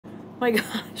my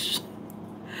gosh.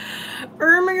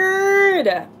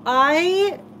 Ermgerd.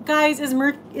 Guys,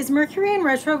 is Mercury in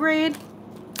retrograde?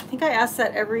 I think I ask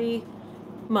that every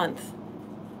month.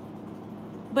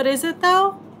 But is it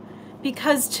though?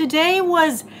 Because today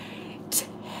was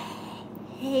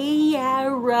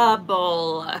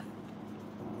terrible.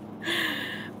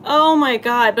 Oh my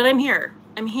God, but I'm here.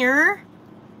 I'm here.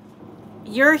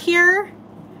 You're here.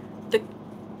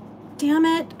 Damn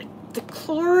it. The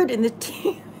cord and the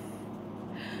T.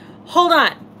 Hold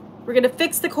on. We're gonna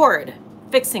fix the cord.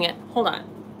 Fixing it. Hold on.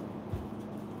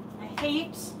 I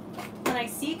hate when I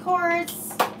see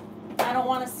cords. I don't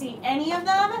want to see any of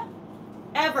them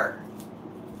ever.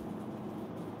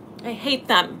 I hate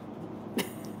them.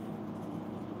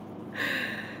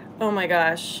 Oh my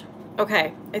gosh.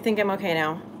 Okay, I think I'm okay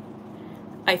now.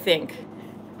 I think.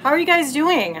 How are you guys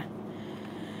doing?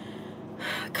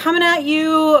 Coming at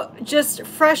you just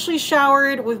freshly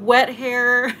showered with wet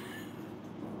hair.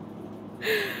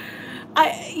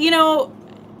 I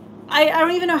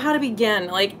don't even know how to begin.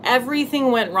 Like,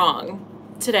 everything went wrong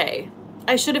today.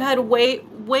 I should have had way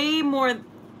more.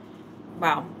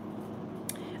 Wow.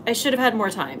 I should have had more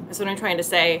time, is what I'm trying to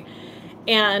say.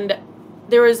 And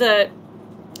there was a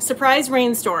surprise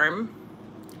rainstorm.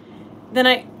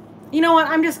 Then you know what?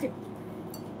 I'm just.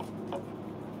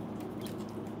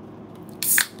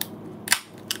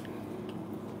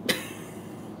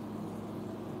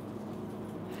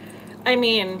 I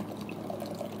mean,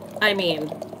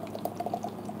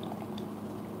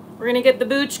 we're gonna get the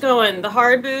Booch going, the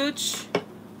hard Booch.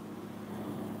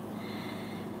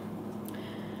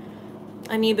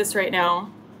 I need this right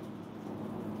now.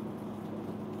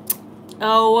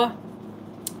 Oh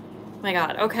my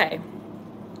God, okay.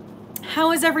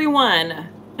 How is everyone?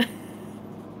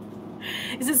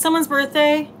 Is it someone's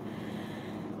birthday?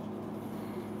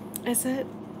 Is it?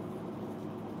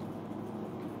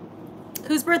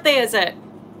 Whose birthday is it?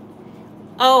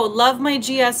 Oh, love my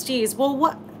GSDs. Well,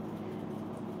 what?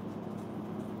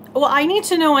 Well, I need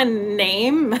to know a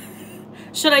name.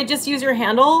 Should I just use your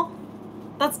handle?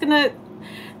 That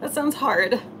sounds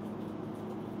hard.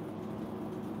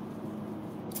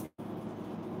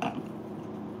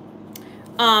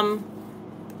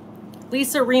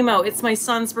 Lisa Remo, it's my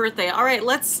son's birthday. All right,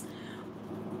 let's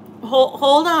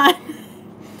hold on.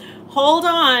 Hold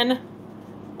on.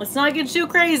 Let's not get too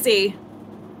crazy.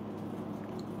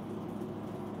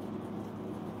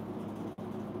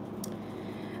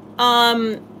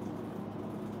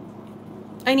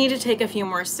 I need to take a few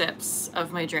more sips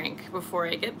of my drink before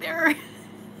I get there.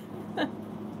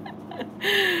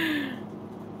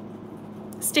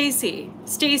 Stacy,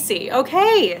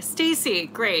 okay, Stacy,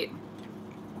 great.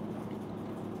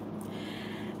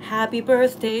 Happy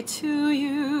birthday to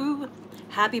you.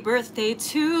 Happy birthday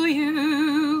to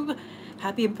you.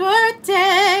 Happy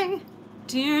birthday,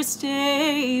 dear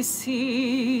Stacy.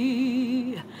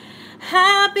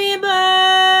 Happy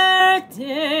birthday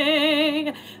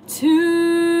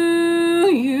to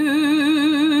you.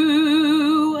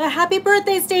 Happy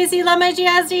birthday, Stacy. Love my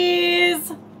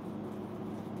GSDs.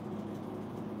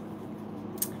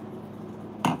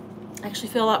 I actually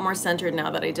feel a lot more centered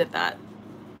now that I did that.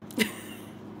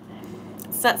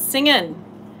 It's that singing.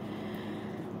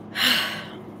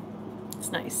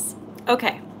 It's nice.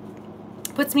 Okay.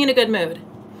 Puts me in a good mood.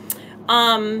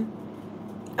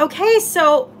 Okay,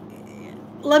 so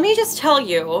let me just tell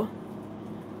you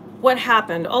what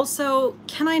happened. Also,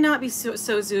 can I not be so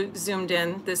zoomed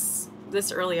in this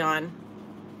early on?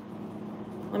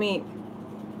 Let me,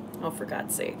 oh, for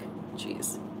God's sake.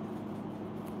 Jeez.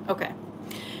 Okay.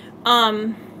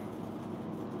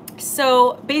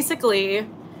 So basically,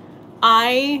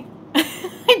 I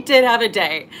did have a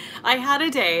day. I had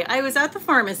a day. I was at the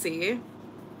pharmacy.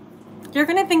 You're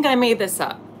gonna think I made this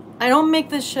up. I don't make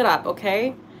this shit up,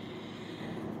 okay?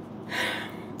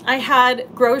 I had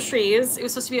groceries. It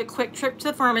was supposed to be a quick trip to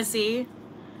the pharmacy.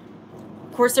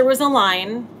 Of course, there was a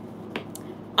line.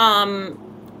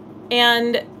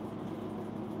 And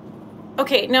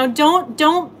okay, now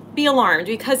don't be alarmed,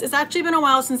 because it's actually been a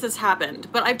while since this happened,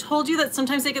 but I've told you that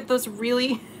sometimes I get those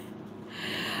really,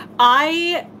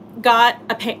 I got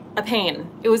a pain.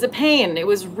 It was a pain. It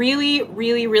was really,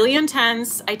 really, really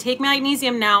intense. I take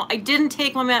magnesium now. I didn't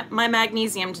take my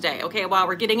magnesium today. Okay, wow,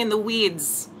 we're getting in the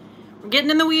weeds. We're getting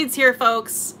in the weeds here,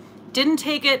 folks. Didn't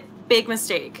take it, big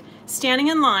mistake. Standing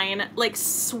in line, like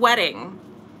sweating.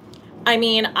 I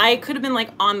mean, I could have been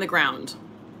like on the ground.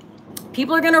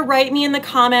 People are gonna write me in the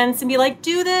comments and be like,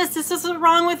 do this is what's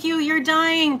wrong with you, you're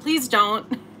dying. Please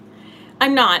don't.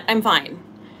 I'm not, I'm fine.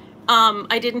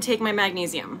 I didn't take my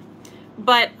magnesium.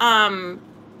 But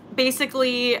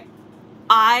basically,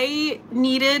 I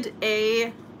needed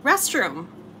a restroom.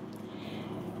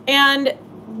 And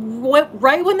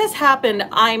right when this happened,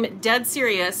 I'm dead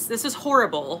serious. This is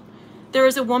horrible. There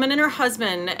was a woman and her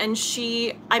husband, and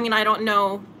I mean, I don't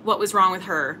know what was wrong with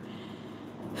her.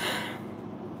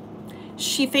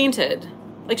 She fainted,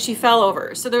 like she fell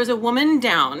over. So there was a woman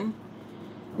down.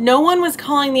 No one was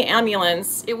calling the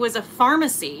ambulance. It was a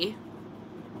pharmacy.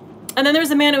 And then there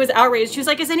was a man who was outraged. He was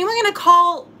like, are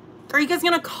you guys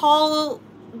gonna call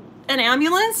an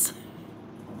ambulance?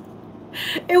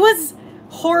 It was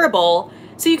horrible.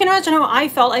 So you can imagine how I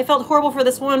felt. I felt horrible for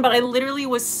this woman, but I literally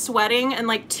was sweating and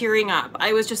like tearing up.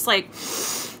 I was just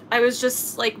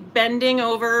like bending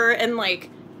over and like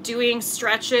doing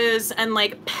stretches and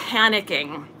like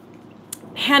panicking.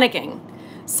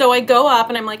 So I go up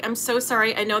and I'm like, I'm so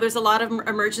sorry. I know there's a lot of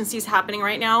emergencies happening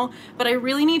right now, but I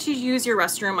really need to use your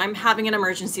restroom. I'm having an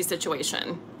emergency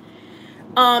situation.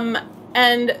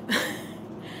 And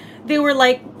they were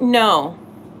like, no.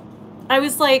 I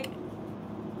was like,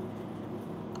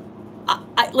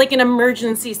 like an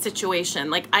emergency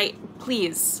situation,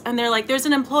 please. And they're like, there's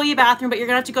an employee bathroom, but you're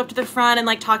gonna have to go up to the front and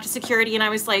like talk to security. And I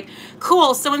was like,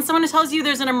 cool. So when someone tells you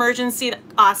there's an emergency,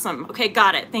 awesome. Okay,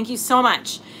 got it. Thank you so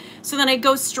much. So then I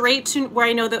go straight to where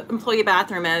I know the employee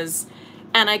bathroom is,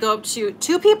 and I go up to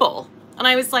 2 people. And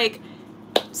I was like,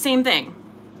 same thing.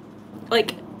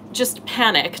 Like, just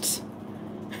panicked.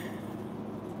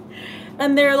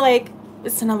 And they're like,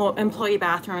 it's an employee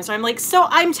bathroom. So I'm like, so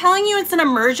I'm telling you it's an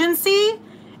emergency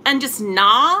and just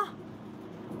nah.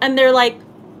 And they're like,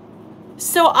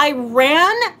 so I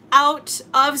ran out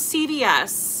of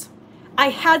CVS. I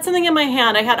had something in my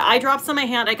hand. I had eye drops in my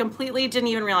hand. I completely didn't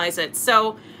even realize it.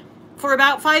 So for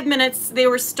about 5 minutes, they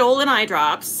were stolen eye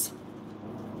drops.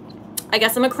 I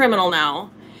guess I'm a criminal now.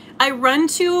 I run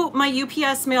to my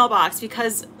UPS mailbox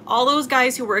because all those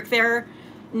guys who work there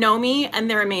know me and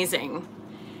they're amazing.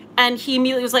 And he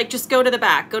immediately was like, just go to the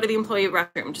back, go to the employee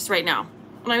restroom, just right now.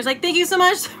 And I was like, thank you so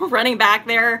much. Running back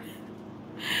there.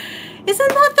 Isn't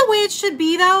that the way it should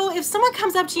be though? If someone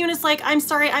comes up to you and is like, I'm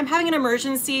sorry, I'm having an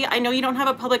emergency. I know you don't have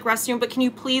a public restroom, but can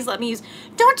you please let me use,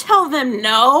 don't tell them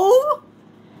no.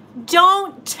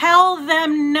 Don't tell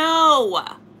them no.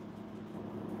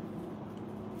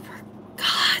 For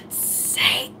God's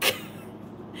sake.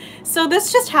 So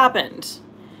this just happened.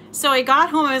 So I got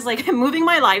home, I was like, I'm moving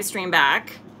my live stream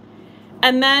back.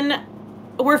 And then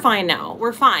we're fine now.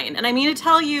 We're fine. And I mean to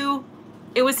tell you,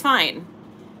 it was fine.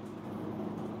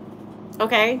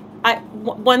 Okay?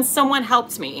 Once someone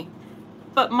helped me.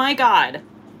 But my God.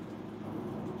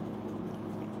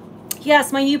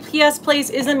 Yes, my UPS place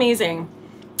is amazing.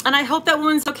 And I hope that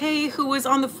woman's okay who was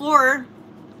on the floor.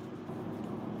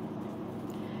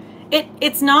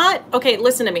 It's not, okay,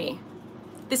 listen to me.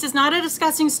 This is not a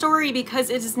disgusting story because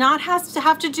it does not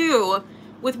have to do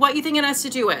with what you think it has to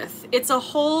do with. It's a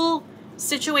whole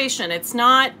situation. It's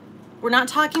not, we're not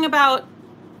talking about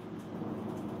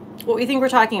what we think we're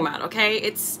talking about, okay?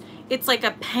 It's like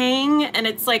a pang and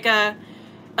it's like I'm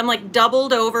like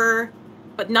doubled over,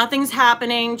 but nothing's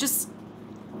happening. Just,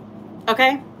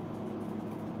 okay?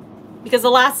 Because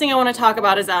the last thing I want to talk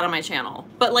about is out on my channel.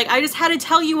 But like, I just had to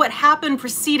tell you what happened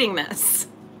preceding this.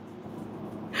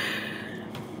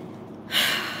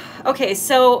 Okay,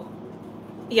 so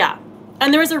yeah.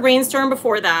 And there was a rainstorm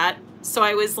before that. So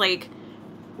I was like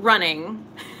running.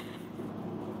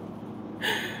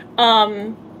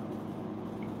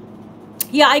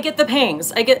 Yeah, I get the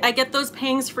pangs. I get those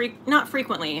pangs not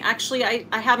frequently. Actually, I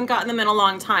haven't gotten them in a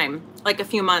long time, like a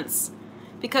few months,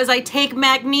 because I take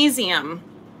magnesium.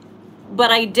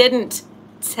 But I didn't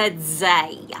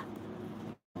today.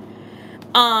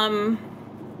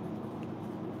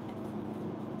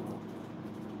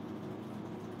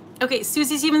 Okay,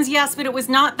 Susie Stevens, yes, but it was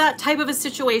not that type of a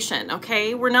situation,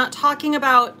 okay? We're not talking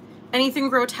about anything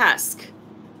grotesque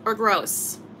or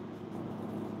gross.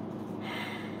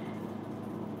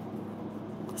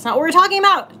 That's not what we're talking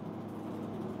about.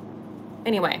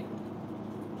 Anyway.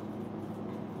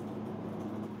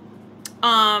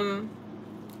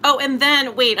 Oh, and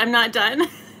then, wait, I'm not done.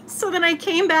 So then I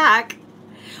came back.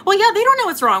 Well, yeah, they don't know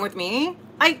what's wrong with me.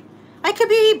 I could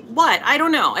be, what? I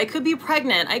don't know. I could be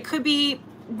pregnant. I could be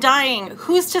dying.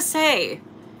 Who's to say?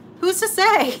 Who's to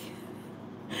say?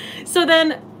 So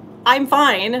then I'm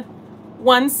fine.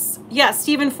 Once, yeah,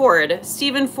 Stephen Ford.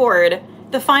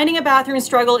 The finding a bathroom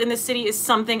struggle in the city is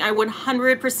something I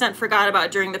 100% forgot about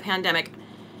during the pandemic.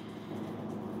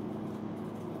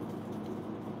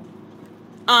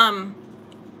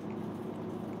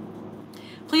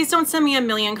 Please don't send me a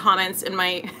million comments in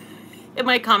my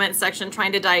comment section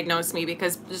trying to diagnose me,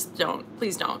 because just don't.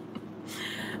 Please don't.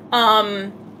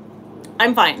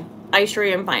 I'm fine. I assure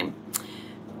you I'm fine.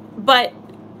 But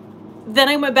then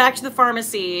I went back to the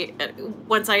pharmacy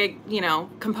once I, you know,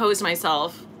 composed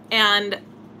myself, and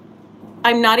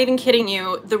I'm not even kidding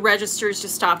you, the registers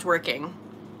just stopped working.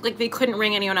 Like, they couldn't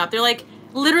ring anyone up. They're like,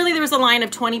 literally there was a line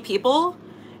of 20 people.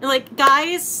 They're like,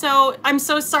 guys, so I'm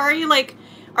so sorry, like,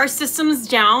 our system's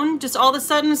down just all of a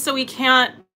sudden, so we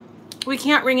can't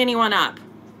ring anyone up.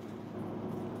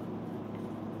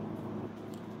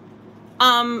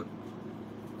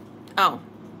 Oh.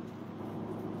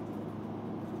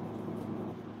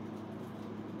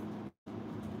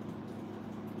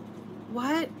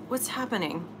 What's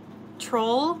happening?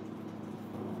 Troll?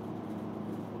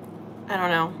 I don't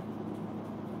know.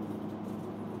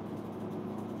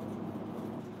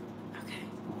 Okay.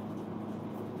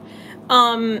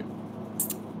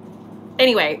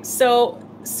 Anyway, so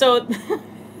this is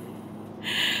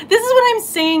what I'm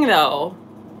saying though.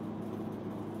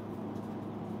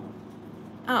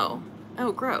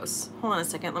 Oh, gross. Hold on a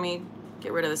second. Let me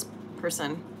get rid of this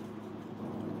person.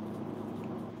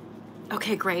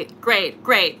 Okay, great.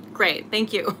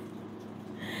 Thank you.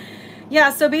 Yeah,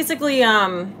 so basically,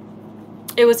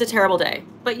 it was a terrible day.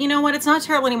 But you know what? It's not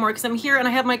terrible anymore because I'm here and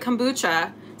I have my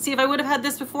kombucha. See, if I would have had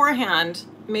this beforehand,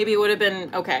 maybe it would have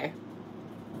been okay.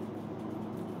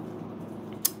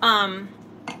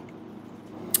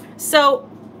 So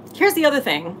here's the other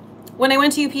thing. When I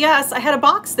went to UPS, I had a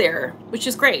box there, which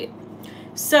is great.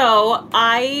 So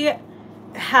I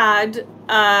had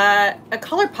a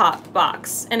Colourpop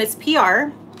box, and it's PR,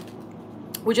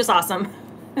 which is awesome.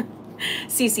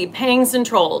 CC, Pangs and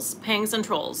Trolls.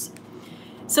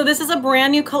 So this is a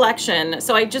brand new collection.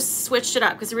 So I just switched it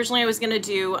up because originally I was going to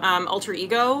do Alter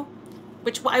Ego,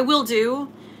 which I will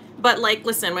do. But like,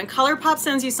 listen, when Colourpop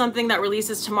sends you something that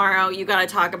releases tomorrow, you got to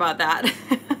talk about that.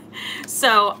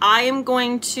 So I am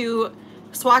going to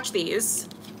swatch these.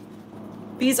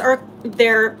 These are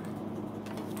their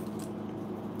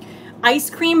Ice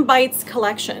Cream Bites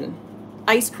collection.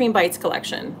 And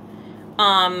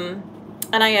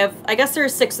I guess there are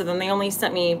 6 of them. They only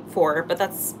sent me 4, but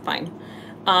that's fine.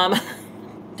 I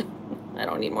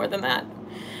don't need more than that.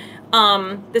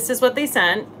 This is what they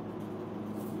sent.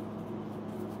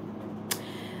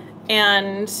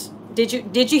 And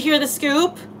did you hear the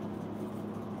scoop?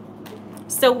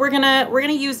 So we're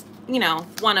gonna use, you know,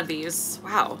 one of these.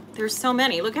 Wow, there's so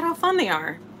many. Look at how fun they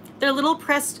are. They're little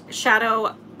pressed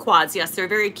shadow quads. Yes, they're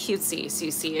very cutesy,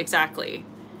 CC, exactly.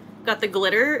 Got the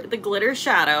glitter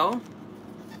shadow.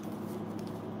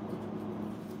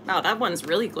 Wow, that one's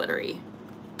really glittery.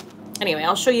 Anyway,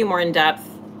 I'll show you more in depth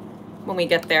when we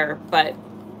get there, but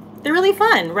they're really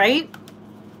fun, right?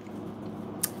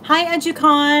 Hi,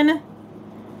 EduCon.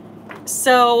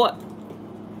 So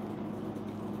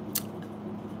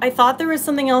I thought there was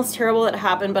something else terrible that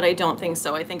happened, but I don't think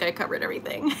so. I think I covered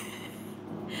everything.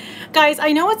 Guys,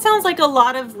 I know it sounds like a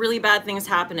lot of really bad things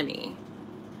happen to me.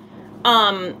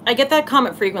 I get that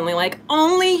comment frequently, like,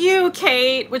 only you,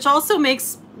 Kate, which also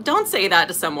makes, don't say that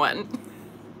to someone.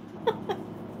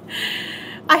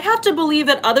 I have to believe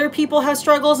that other people have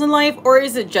struggles in life, or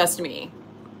is it just me?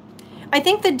 I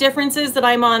think the difference is that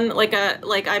I'm on like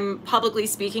I'm publicly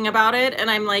speaking about it,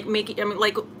 and I'm like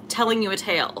telling you a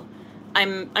tale.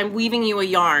 I'm weaving you a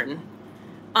yarn.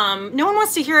 No one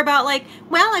wants to hear about like,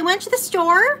 well, I went to the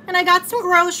store and I got some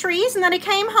groceries and then I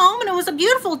came home and it was a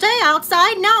beautiful day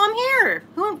outside. Now I'm here.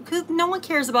 No one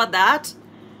cares about that.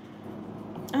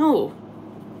 Oh,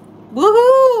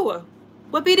 woohoo!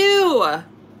 Whoopie-doo!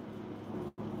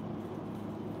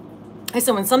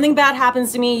 So when something bad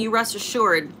happens to me, you rest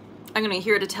assured, I'm going to be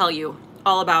here to tell you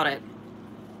all about it.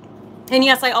 And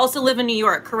yes, I also live in New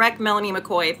York. Correct, Melanie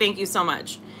McCoy. Thank you so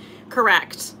much.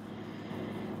 Correct.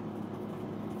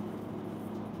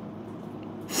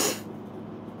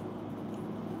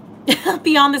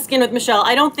 Beyond the Skin with Michelle.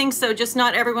 I don't think so. Just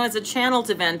not everyone has a channel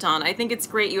to vent on. I think it's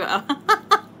great you...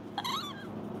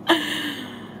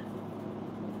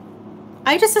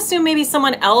 I just assume maybe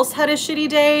someone else had a shitty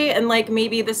day and like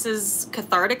maybe this is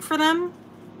cathartic for them.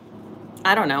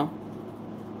 I don't know.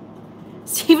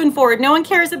 Stephen Ford, no one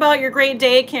cares about your great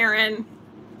day, Karen.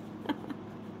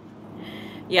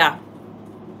 Yeah.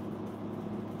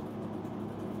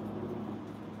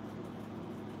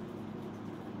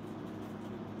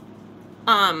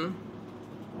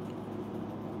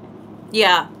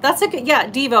 Yeah, that's a good, yeah,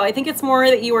 Devo, I think it's more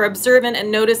that you are observant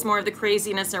and notice more of the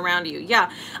craziness around you.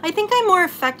 Yeah, I think I'm more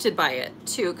affected by it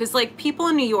too, because like people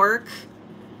in New York,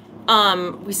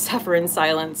 we suffer in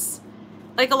silence.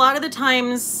 Like a lot of the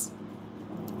times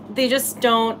they just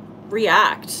don't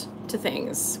react to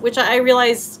things, which I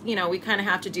realize, you know, we kind of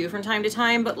have to do from time to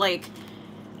time, but like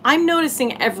I'm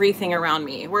noticing everything around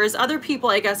me, whereas other people,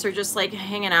 I guess, are just like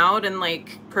hanging out and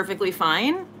like perfectly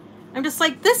fine. I'm just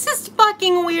like, this is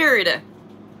fucking weird.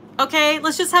 Okay,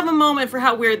 let's just have a moment for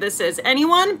how weird this is.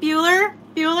 Anyone? Bueller?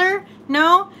 Bueller?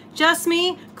 No? Just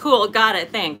me? Cool, got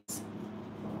it, thanks.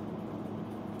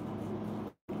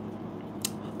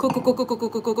 Go, go, go, go, go, go,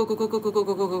 go, go, go, go, go, go, go,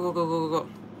 go, go, go, go, go, go.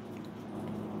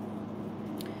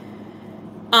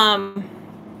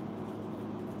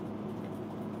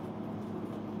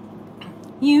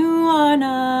 You are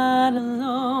not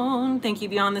alone. Thank you,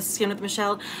 Beyond the Skin with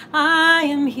Michelle. I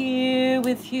am here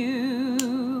with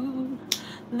you.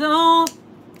 Though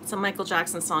it's a Michael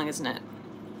Jackson song, isn't it?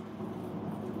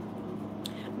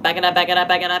 Back it up, back it up,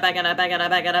 back it up, back it up, back it up,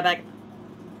 back it up, back.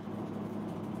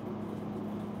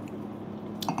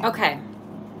 Okay.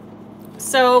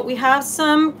 So we have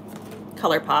some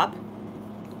Colourpop.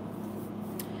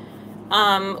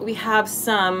 We have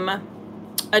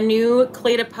a new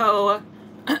Cate.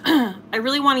 I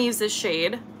really want to use this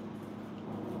shade.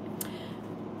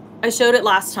 I showed it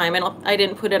last time and I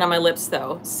didn't put it on my lips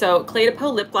though. So Cate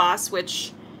lip gloss,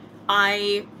 which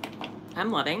I'm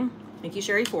loving. Thank you,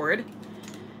 Sherry Ford.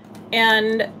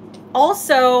 And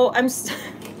also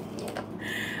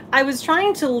I was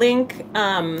trying to link,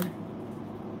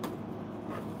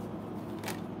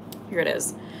 here it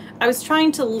is. I was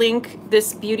trying to link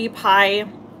this Beauty Pie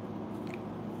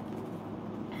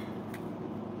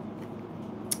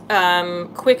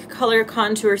Quick Color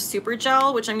Contour Super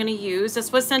Gel, which I'm going to use.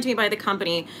 This was sent to me by the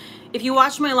company. If you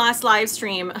watched my last live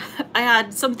stream, I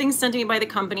had some things sent to me by the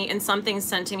company and some things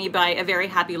sent to me by A Very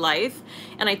Happy Life,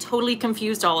 and I totally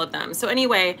confused all of them. So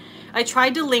anyway, I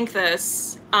tried to link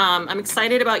this. I'm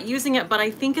excited about using it, but I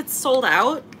think it's sold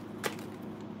out.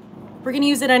 We're going to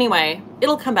use it anyway.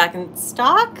 It'll come back in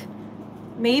stock,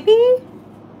 maybe?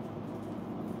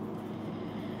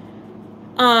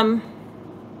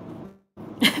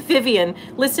 Vivian,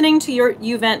 listening to your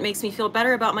event makes me feel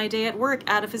better about my day at work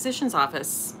at a physician's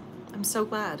office. I'm so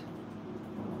glad.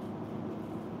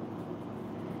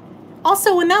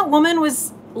 Also, when that woman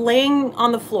was laying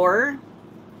on the floor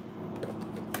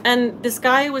and this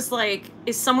guy was like,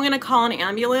 is someone gonna call an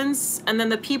ambulance? And then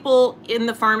the people in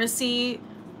the pharmacy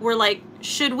were like,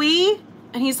 should we?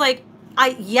 And he's like,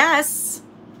 yes.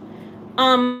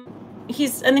 And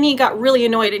then he got really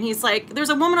annoyed and he's like, there's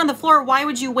a woman on the floor, why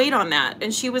would you wait on that?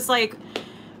 And she was like,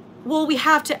 well, we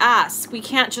have to ask, we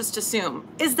can't just assume.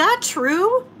 Is that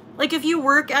true? Like if you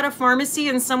work at a pharmacy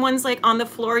and someone's like on the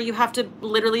floor, you have to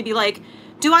literally be like,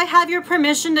 do I have your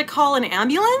permission to call an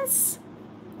ambulance?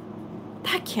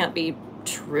 That can't be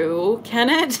true, can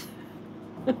it?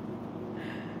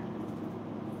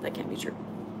 That can't be true.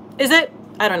 Is it?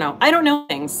 I don't know. I don't know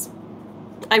things.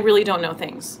 I really don't know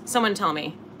things. Someone tell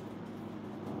me.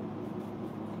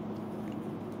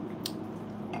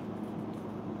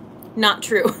 Not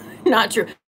true. Not true.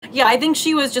 Yeah, I think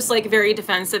she was just like very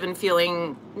defensive and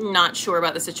feeling not sure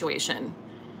about the situation.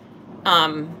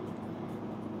 Yeah,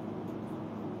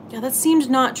 that seemed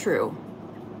not true.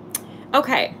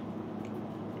 Okay.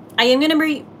 I am going to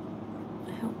be...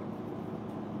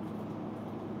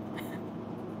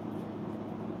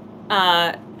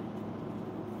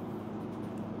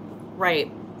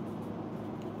 right.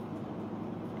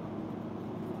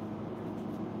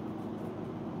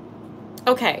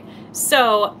 Okay,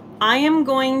 so I am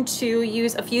going to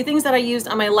use a few things that I used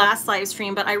on my last live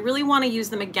stream, but I really want to use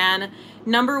them again.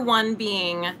 Number one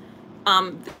being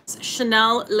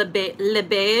Chanel Le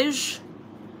Beige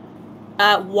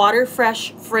Water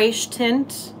Fresh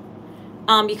tint,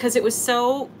 because it was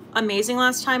so amazing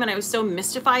last time and I was so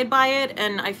mystified by it,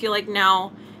 and I feel like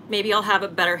now maybe I'll have a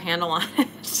better handle on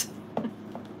it.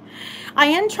 I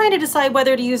am trying to decide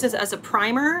whether to use this as a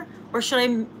primer or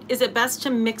is it best to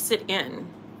mix it in?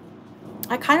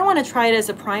 I kind of want to try it as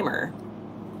a primer.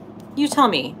 You tell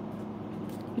me.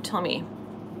 You tell me.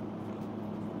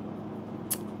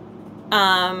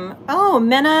 Oh,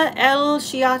 Mena El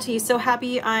Shiati, so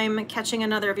happy I'm catching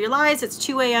another of your lives. It's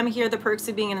 2 a.m. here, the perks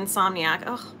of being an insomniac.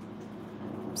 Oh,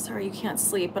 I'm sorry you can't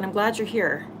sleep, but I'm glad you're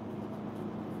here.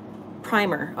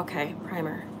 Primer, okay,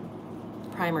 primer.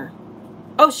 Primer.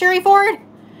 Oh, Sherry Ford!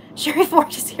 Sherry Ford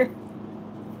is here.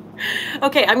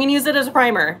 Okay, I'm gonna use it as a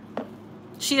primer.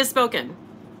 She has spoken.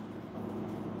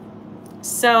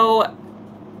 So,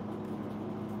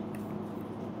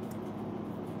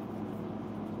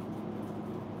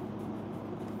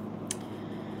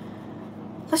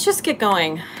 let's just get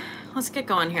going. Let's get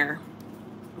going here.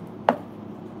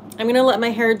 I'm gonna let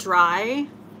my hair dry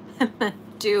and then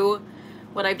do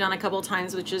what I've done a couple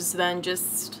times, which is then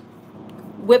just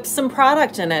whip some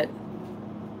product in it.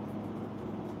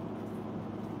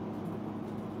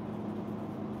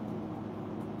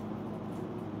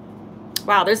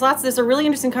 Wow, there's a really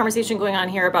interesting conversation going on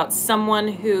here about someone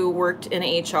who worked in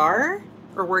HR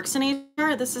or works in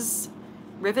HR. This is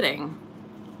riveting.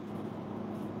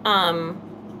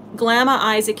 Glamour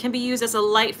eyes, it can be used as a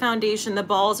light foundation. The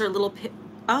balls are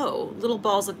little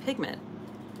balls of pigment.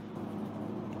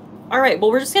 All right,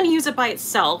 well, we're just going to use it by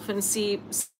itself and see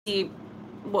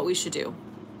what we should do.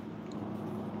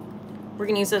 We're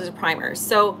going to use it as a primer.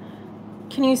 So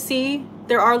can you see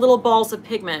there are little balls of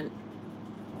pigment?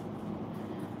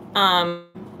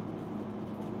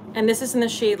 And this is in the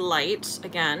shade Light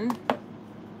again.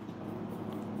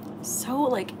 So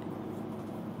like,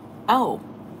 oh.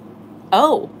 It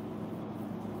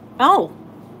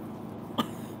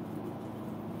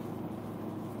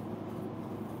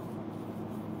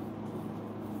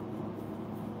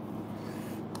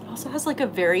also has like a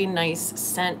very nice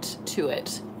scent to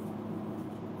it.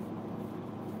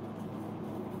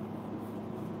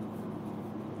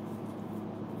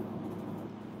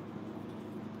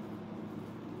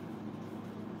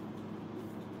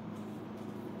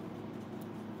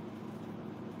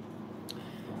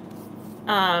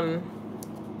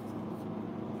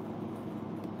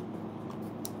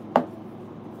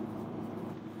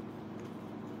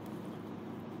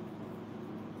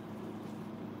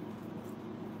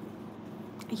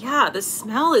 Yeah, the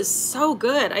smell is so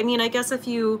good. I mean, I guess if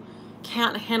you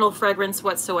can't handle fragrance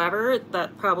whatsoever,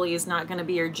 that probably is not going to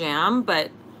be your jam,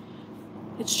 but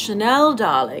it's Chanel,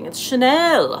 darling. It's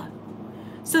Chanel.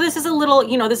 So this is a little,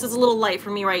 this is a little light for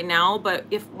me right now, but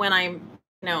when I'm,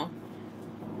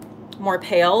 more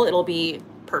pale, it'll be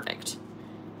perfect.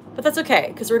 But that's okay,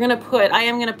 because I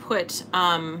am going to put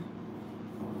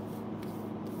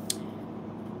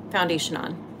foundation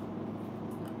on.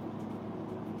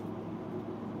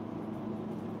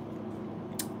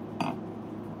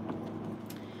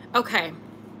 Okay.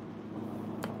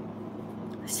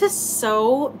 This is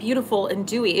so beautiful and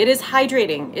dewy. It is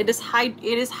hydrating. It is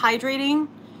hydrating.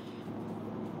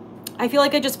 I feel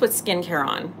like I just put skincare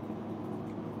on.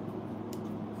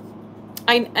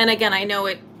 And again, I know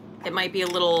it might be a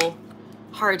little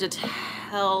hard to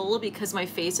tell because my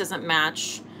face doesn't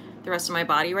match the rest of my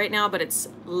body right now, but it's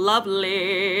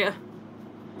lovely.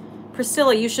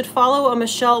 Priscilla, you should follow a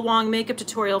Michelle Wong makeup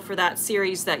tutorial for that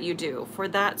series that you do.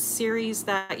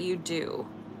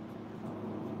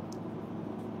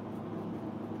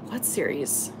 What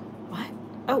series? What?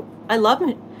 Oh, I love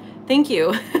it. Thank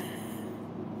you.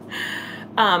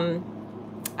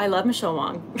 I love Michelle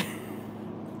Wong.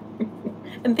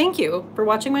 And thank you for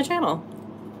watching my channel.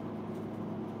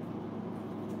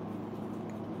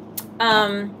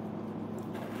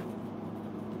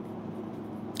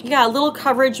 Yeah, a little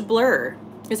coverage blur.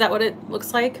 Is that what it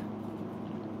looks like?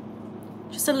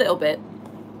 Just a little bit.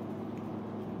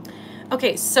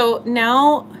 Okay, so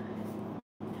now,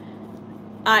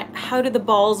 how did the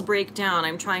balls break down?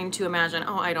 I'm trying to imagine.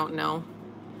 Oh, I don't know.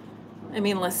 I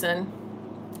mean, listen.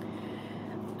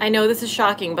 I know this is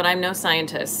shocking, but I'm no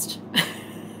scientist.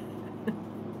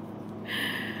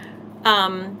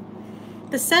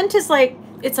 The scent is like,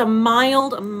 it's a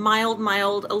mild, a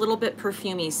little bit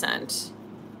perfumey scent.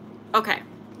 Okay.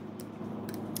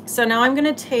 So now I'm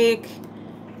going to take,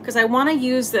 because I want to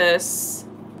use this.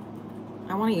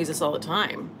 I want to use this all the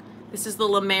time. This is the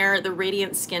La Mer, the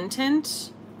Radiant Skin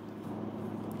Tint.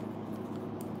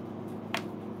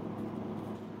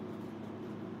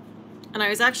 And I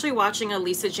was actually watching a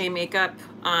Lisa J Makeup,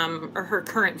 or her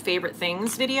current favorite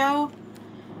things video.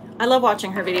 I love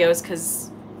watching her videos because,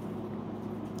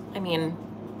 I mean,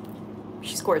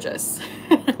 she's gorgeous.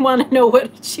 I want to know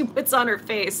what she puts on her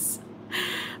face.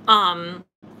 And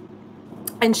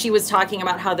she was talking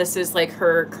about how this is like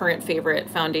her current favorite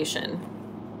foundation.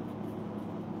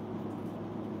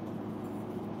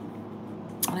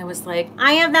 And I was like,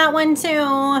 I have that one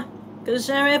too, because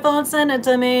Sheriff won't send it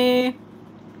to me.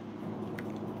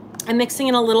 I'm mixing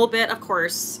in a little bit, of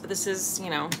course. This is,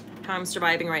 how I'm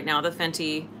surviving right now, the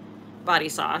Fenty body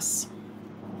sauce.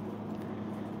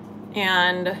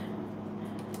 And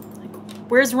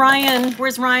where's Ryan?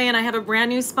 Where's Ryan? I have a brand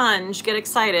new sponge. Get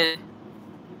excited.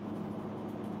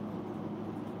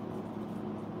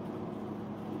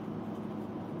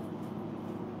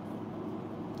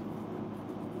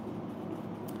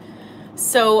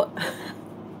 So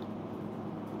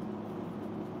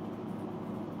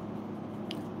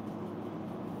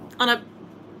on a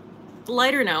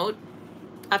lighter note,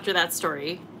 after that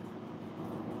story,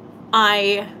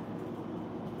 I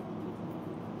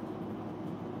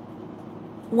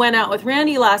went out with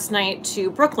Randy last night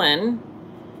to Brooklyn,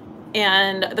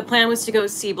 and the plan was to go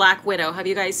see Black Widow. Have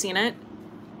you guys seen it?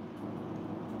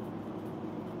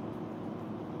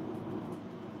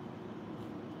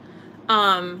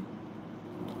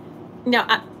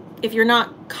 Now, if you're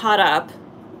not caught up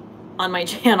on my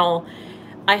channel,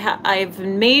 I've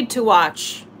been made to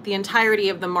watch the entirety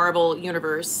of the Marvel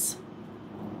universe,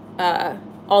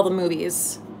 all the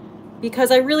movies,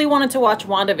 because I really wanted to watch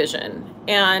WandaVision.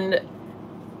 And,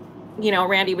 you know,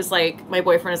 Randy was like, my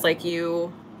boyfriend is like,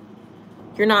 you're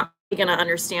not gonna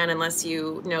understand unless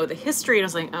you know the history. And I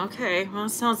was like, okay, well, it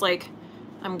sounds like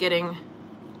I'm getting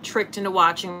tricked into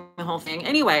watching the whole thing.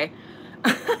 Anyway,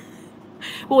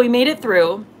 well, we made it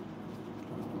through.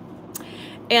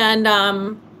 And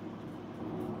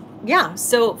yeah,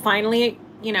 so finally,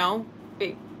 you know,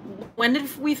 when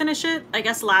did we finish it? I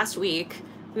guess last week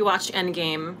we watched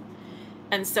Endgame.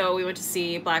 And so we went to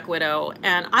see Black Widow.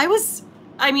 And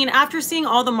I mean, after seeing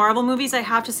all the Marvel movies, I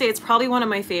have to say it's probably one of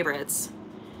my favorites.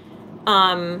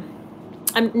 No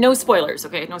spoilers,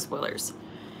 okay? No spoilers.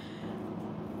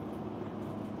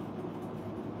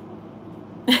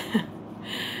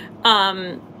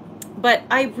 But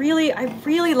I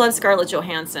really love Scarlett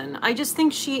Johansson. I just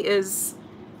think she is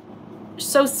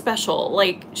so special.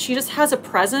 Like, she just has a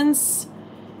presence.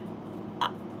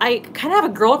 I kind of have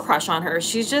a girl crush on her.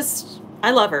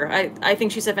 I love her. I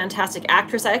think she's a fantastic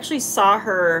actress. I actually saw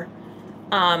her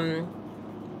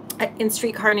in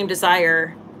Streetcar Named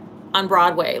Desire on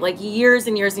Broadway, like years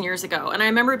and years and years ago. And I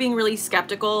remember being really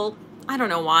skeptical. I don't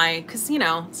know why, because, you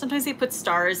know, sometimes they put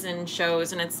stars in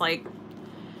shows and it's like,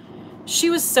 she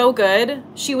was so good.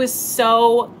 She was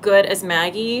so good as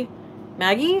Maggie.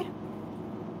 Maggie?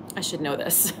 I should know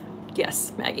this.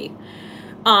 Yes, Maggie.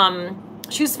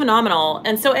 She was phenomenal.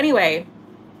 And so anyway,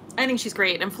 I think she's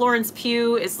great. And Florence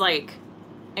Pugh is like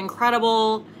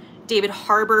incredible. David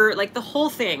Harbour, like the whole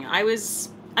thing. I was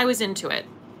into it.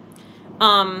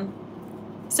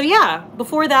 So yeah,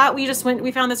 before that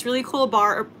we found this really cool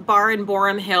bar in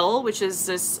Borum Hill, which is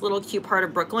this little cute part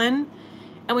of Brooklyn.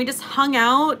 And we just hung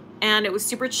out and it was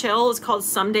super chill. It was called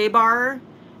Someday Bar.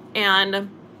 And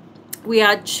we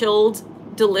had chilled,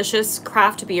 delicious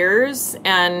craft beers,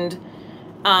 and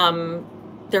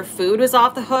their food was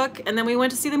off the hook. And then we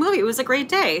went to see the movie. It was a great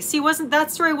day. See,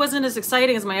 that story wasn't as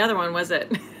exciting as my other one, was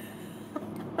it?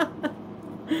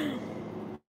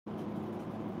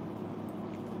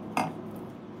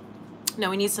 No,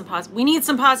 we need some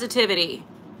positivity.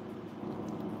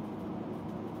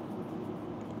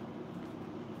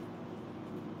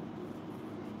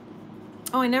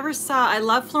 Oh, I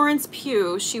love Florence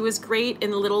Pugh. She was great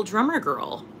in Little Drummer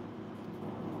Girl.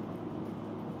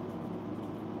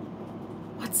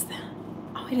 What's that?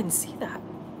 Oh, I didn't see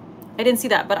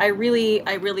that. But I really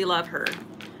love her.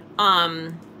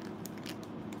 Have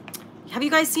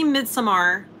you guys seen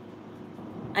Midsommar?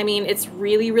 I mean, it's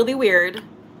really, really weird.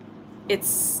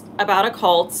 It's about a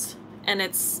cult and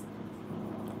it's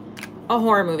a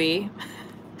horror movie,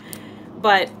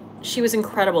 but she was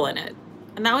incredible in it.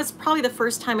 And that was probably the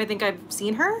first time I think I've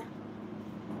seen her.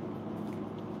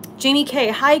 Jamie K,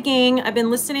 hi gang. I've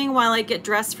been listening while I get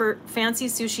dressed for fancy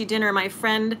sushi dinner. My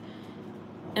friend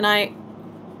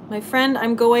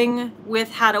I'm going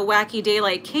with had a wacky day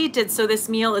like Cate did, so this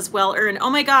meal is well earned. Oh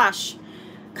my gosh.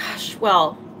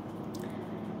 Well,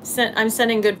 I'm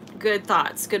sending good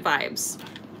thoughts, good vibes.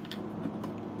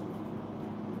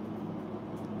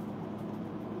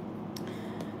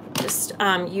 Just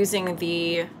using I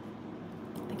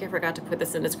think I forgot to put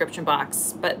this in the description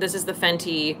box, but this is the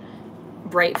Fenty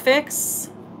Bright Fix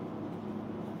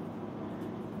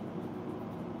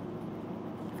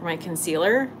for my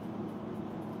concealer.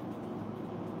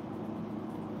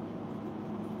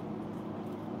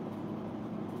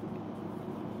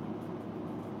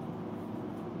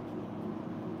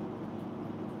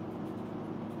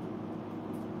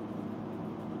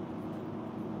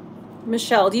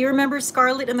 Michelle, do you remember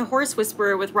Scarlet and the Horse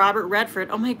Whisperer with Robert Redford?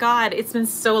 Oh my God, it's been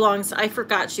so long. I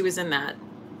forgot she was in that.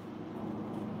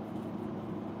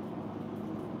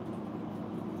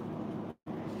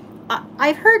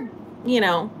 I've heard,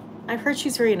 I've heard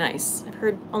she's very nice. I've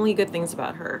heard only good things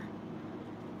about her.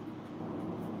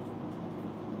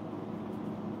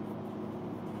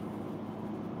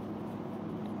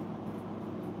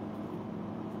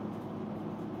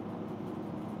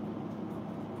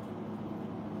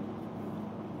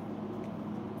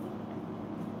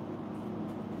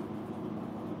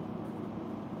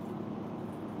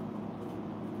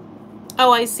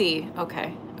 Oh, I see.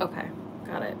 Okay.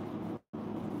 Got it.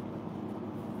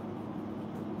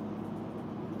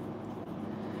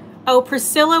 Oh,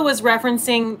 Priscilla was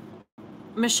referencing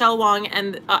Michelle Wong,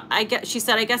 and she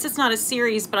said, I guess it's not a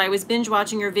series, but I was binge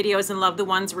watching your videos and love the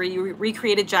ones where you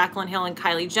recreated Jaclyn Hill and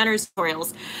Kylie Jenner's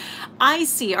tutorials. I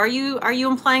see. Are you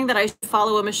implying that I should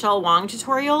follow a Michelle Wong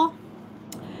tutorial?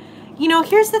 You know,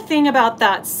 here's the thing about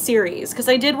that series, because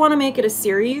I did want to make it a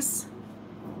series.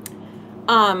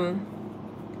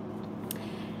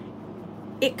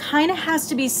 It kind of has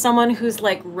to be someone who's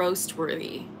like roast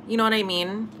worthy. You know what I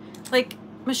mean? Like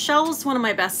Michelle's one of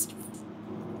my best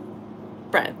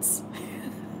friends.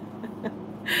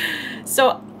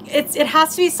 So it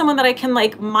has to be someone that I can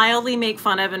like mildly make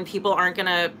fun of and people aren't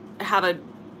gonna have a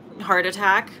heart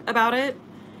attack about it.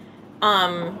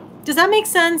 Does that make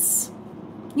sense?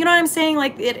 You know what I'm saying?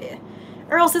 Like it,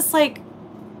 or else it's like,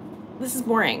 this is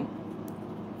boring.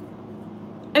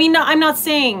 I mean, no, I'm not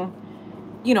saying,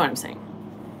 you know what I'm saying.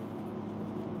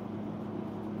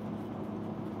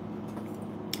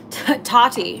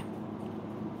 Cate.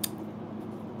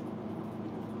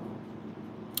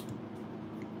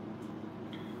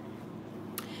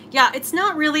 Yeah, it's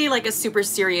not really like a super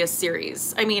serious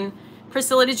series. I mean,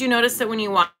 Priscilla, did you notice that when you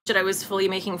watched it, I was fully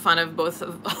making fun of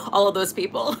all of those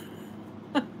people?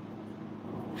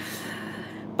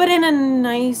 But in a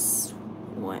nice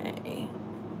way.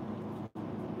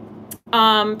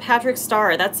 Patrick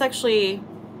Starr, that's actually,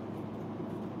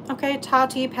 okay,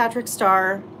 Cate, Patrick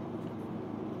Starr.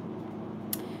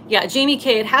 Yeah, Jamie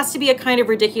K, it has to be a kind of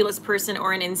ridiculous person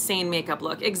or an insane makeup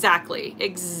look. Exactly,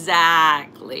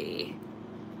 exactly.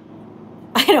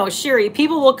 I know, Sherry,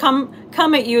 people will come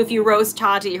at you if you roast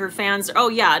Cate, her fans. Oh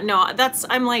yeah, no, that's,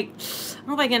 I'm like, I don't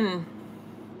know if I can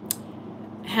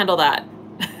handle that.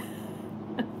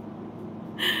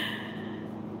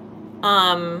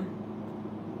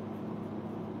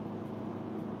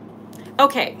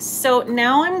 Okay, so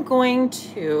now I'm going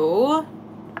to,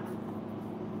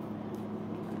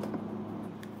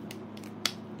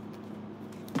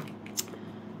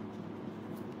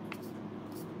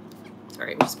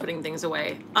 sorry, I'm just putting things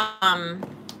away. I'm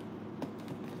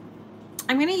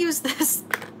gonna use this,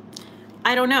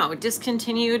 I don't know,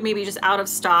 discontinued, maybe just out of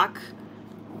stock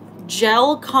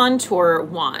gel contour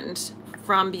wand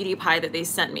from Beauty Pie that they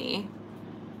sent me.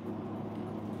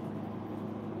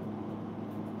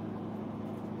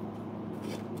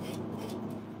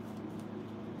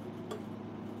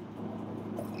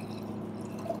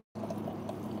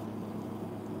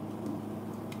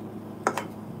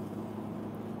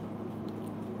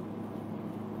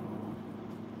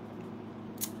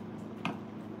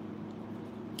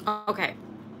 Okay.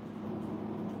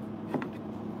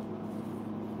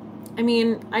 I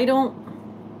mean, I don't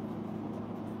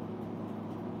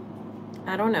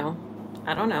know.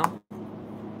 I don't know.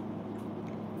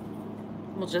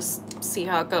 We'll just see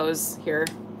how it goes here.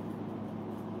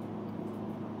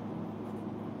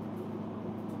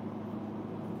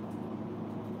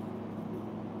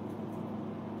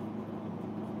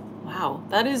 Wow,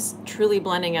 that is truly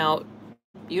blending out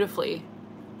beautifully.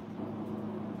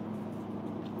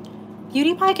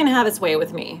 Beauty Pie can have its way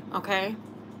with me, okay?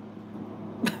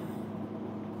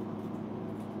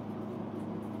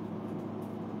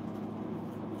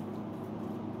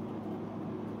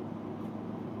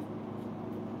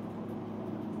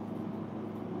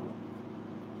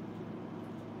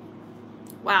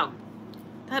 Wow,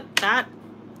 that,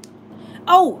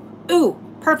 oh, ooh,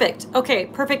 perfect. Okay,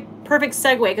 perfect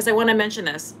segue, because I want to mention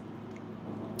this.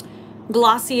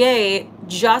 Glossier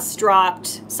just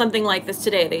dropped something like this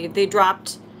today. They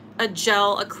dropped a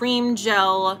cream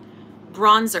gel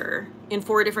bronzer in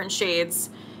 4 different shades,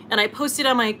 and I posted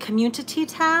on my community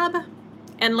tab,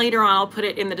 and later on I'll put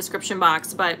it in the description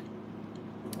box, but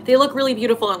they look really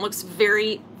beautiful and it looks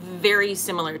very, very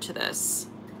similar to this.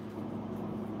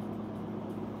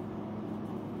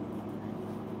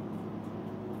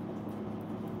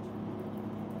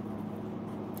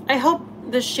 I hope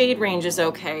the shade range is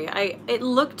okay. It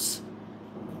looked,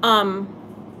 I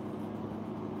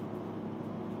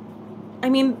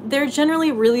mean, they're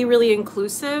generally really, really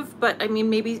inclusive, but I mean,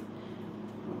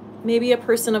 maybe a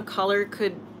person of color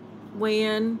could weigh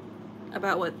in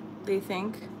about what they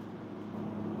think.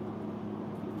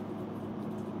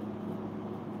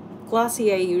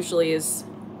 Glossier usually is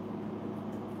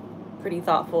pretty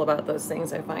thoughtful about those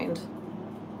things, I find.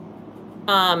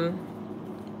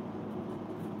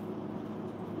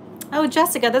 Oh,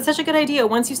 Jessica, that's such a good idea.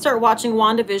 Once you start watching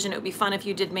WandaVision, it would be fun if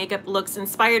you did makeup looks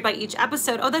inspired by each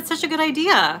episode. Oh, that's such a good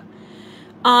idea.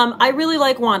 I really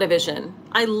like WandaVision.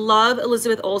 I love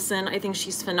Elizabeth Olsen. I think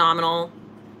she's phenomenal.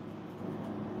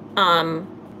 I'm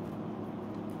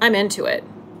into it.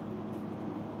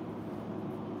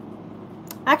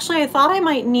 Actually, I thought I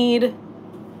might need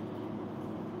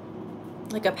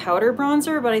like a powder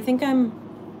bronzer, but I think I'm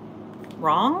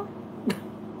wrong.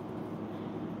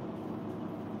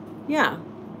 Yeah,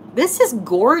 this is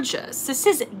gorgeous. This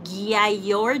is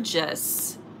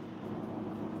gorgeous.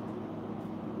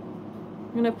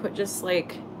 I'm gonna put just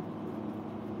like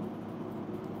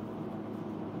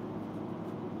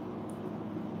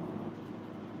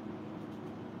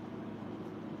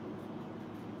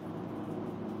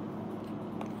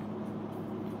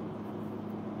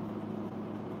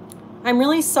I'm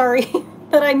really sorry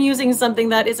that I'm using something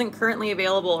that isn't currently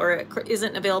available or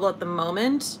isn't available at the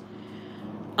moment.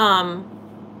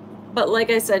 But like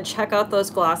I said, check out those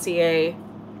Glossier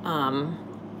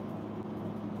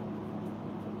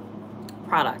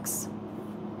products.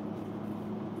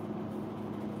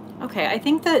 Okay, I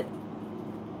think that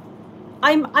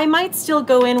I might still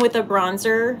go in with a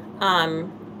bronzer,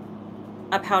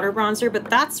 a powder bronzer, but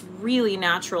that's really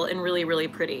natural and really, really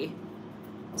pretty.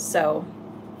 So,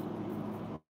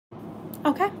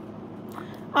 okay.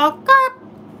 Okay.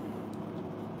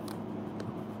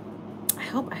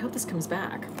 I hope this comes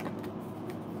back.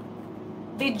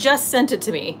 They just sent it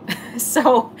to me,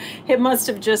 so it must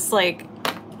have just like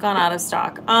gone out of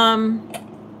stock.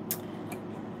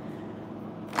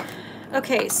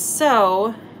 Okay,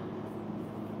 so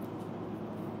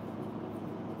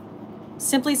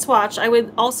Simply Swatch. I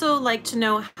would also like to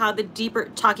know how the deeper,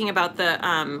 talking about the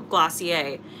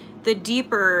Glossier, the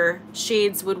deeper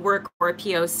shades would work for a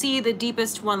POC. The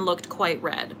deepest one looked quite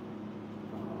red.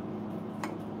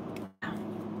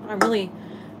 I'm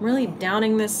really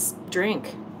downing this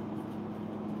drink.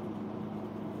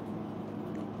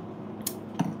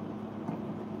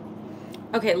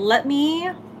 Okay, let me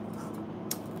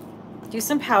do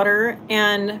some powder,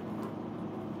 and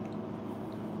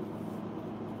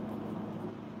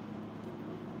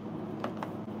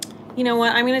you know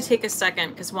what? I'm going to take a second,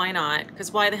 because why not?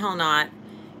 Because why the hell not?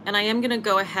 And I am going to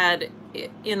go ahead,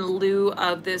 in lieu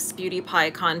of this Beauty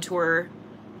Pie contour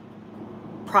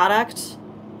product,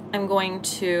 I'm going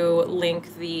to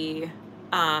link the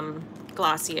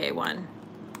Glossier one.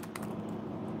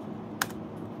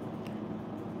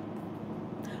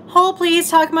 Hold, please.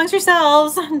 Talk amongst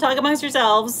yourselves. Talk amongst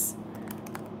yourselves.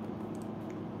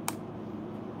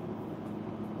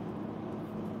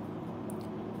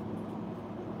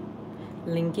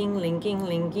 Linking, linking,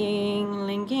 linking,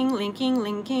 linking, linking,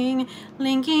 linking,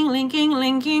 linking, linking,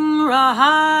 linking,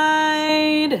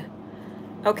 ride.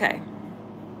 Okay.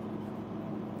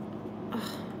 Ugh,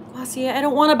 Glossier, I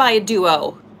don't want to buy a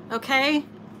duo, okay?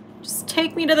 Just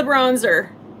take me to the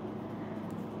bronzer.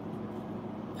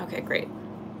 Okay, great.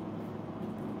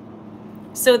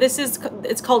 So this is,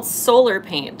 it's called Solar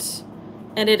Paint,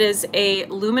 and it is a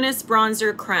luminous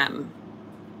bronzer creme.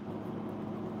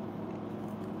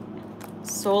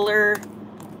 Solar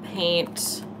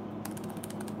Paint.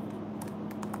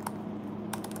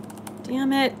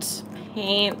 Damn it.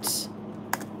 Paint.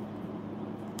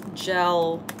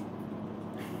 Gel.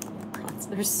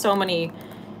 There's so many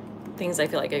things I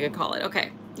feel like I could call it.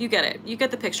 Okay, you get it. You get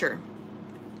the picture.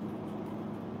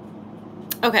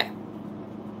 Okay.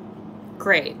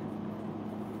 Great.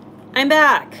 I'm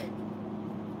back.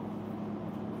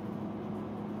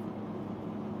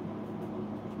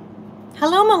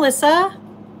 Hello, Melissa.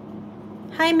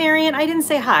 Hi, Marion. I didn't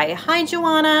say hi. Hi,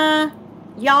 Joanna.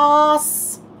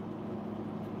 Yas.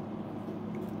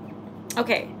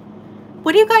 Okay.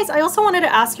 What do you guys, I also wanted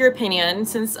to ask your opinion,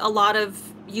 since a lot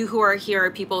of you who are here are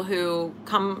people who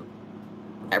come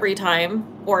every time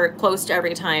or close to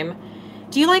every time.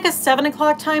 Do you like a 7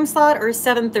 o'clock time slot or a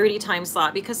 7:30 time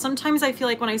slot? Because sometimes I feel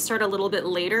like when I start a little bit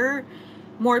later,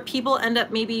 more people end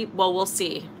up maybe, well, we'll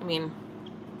see. I mean,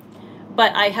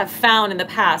 but I have found in the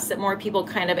past that more people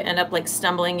kind of end up like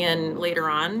stumbling in later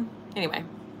on. Anyway,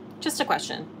 just a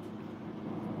question.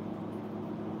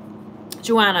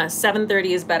 Joanna,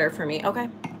 7:30 is better for me. Okay.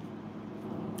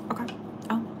 Okay.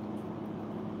 Oh.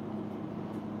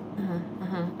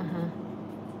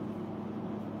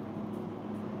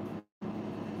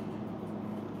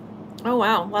 Oh,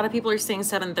 wow. A lot of people are saying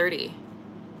 7:30.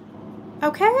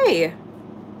 Okay.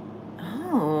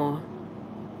 Oh.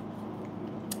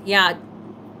 Yeah.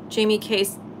 Jamie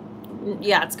Case.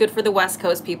 Yeah, it's good for the West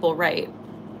Coast people, right?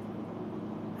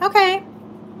 Okay.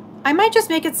 I might just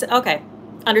make it. Okay.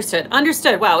 Understood.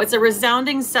 Understood. Wow. It's a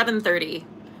resounding 7:30.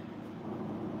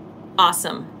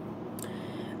 Awesome.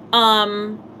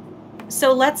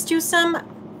 So let's do some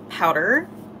powder.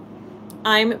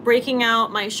 I'm breaking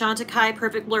out my Chantecaille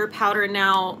Perfect Blur powder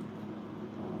now.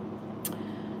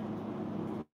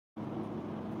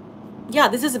 Yeah,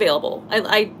 this is available.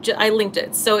 I linked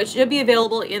it. So it should be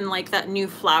available in like that new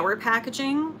flower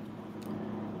packaging.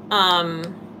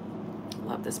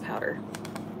 Love this powder.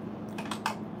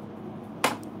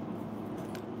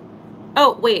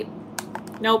 Oh, wait.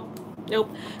 Nope.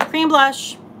 Nope. Cream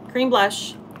blush. Cream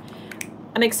blush.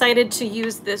 I'm excited to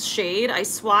use this shade. I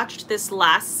swatched this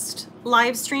last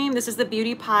live stream. This is the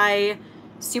Beauty Pie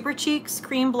Super Cheeks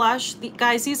Cream Blush.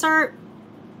 Guys, these are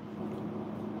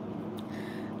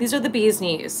the bee's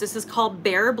knees. This is called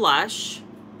Bare Blush.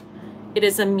 It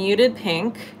is a muted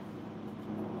pink.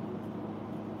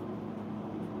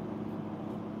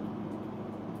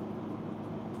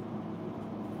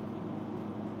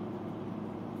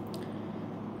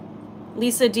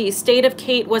 Lisa D, State of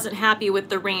Cate wasn't happy with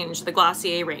the range, the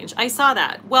Glossier range. I saw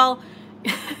that. Well,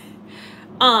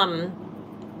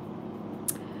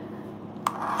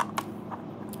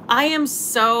 I am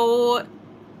so,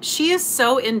 she is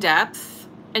so in depth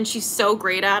and she's so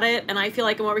great at it. And I feel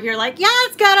like I'm over here like, yeah,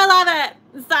 it's good. I love it.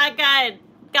 It's not good.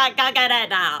 Gotta get it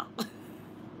now.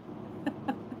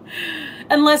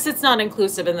 Unless it's not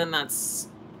inclusive, and then that's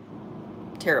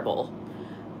terrible.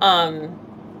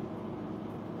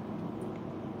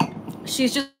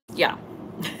 She's just, yeah,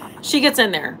 she gets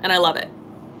in there and I love it.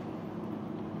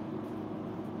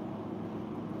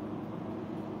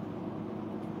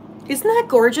 Isn't that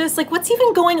gorgeous? Like, what's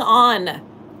even going on?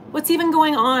 What's even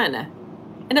going on?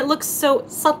 And it looks so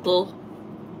subtle.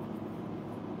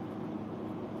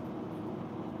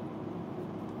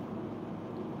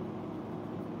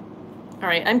 All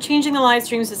right, I'm changing the live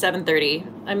streams to 7:30.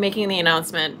 I'm making the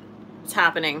announcement. It's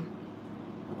happening.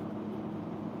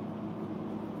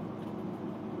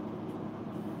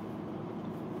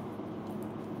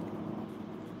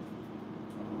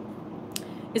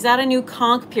 Is that a new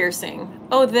conch piercing?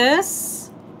 Oh,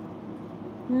 this?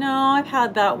 No, I've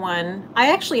had that one.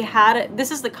 I actually had it.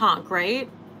 This is the conch, right?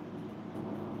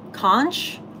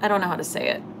 Conch? I don't know how to say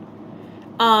it.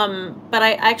 But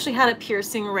I actually had a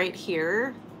piercing right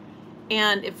here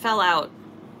and it fell out.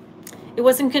 It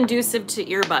wasn't conducive to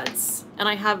earbuds. And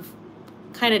I have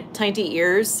kind of tiny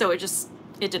ears, so it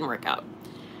didn't work out.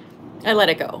 I let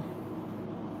it go.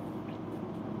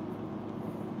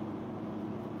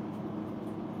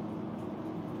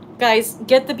 Guys,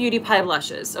 get the Beauty Pie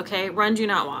blushes, okay? Run, do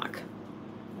not walk.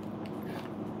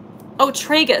 Oh,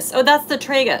 tragus. Oh, that's the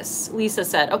tragus, Lisa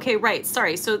said. Okay, right.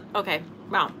 Sorry. So, okay.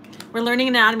 Wow. We're learning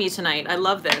anatomy tonight. I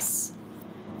love this.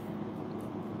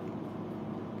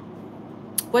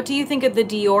 What do you think of the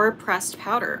Dior pressed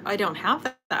powder? I don't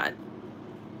have that.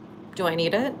 Do I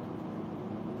need it?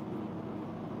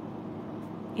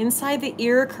 Inside the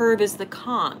ear curve is the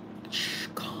conch.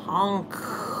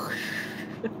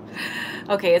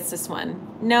 Okay, it's this one.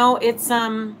 No, it's,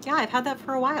 yeah, I've had that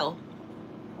for a while.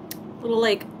 Little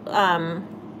like,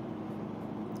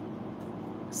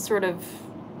 sort of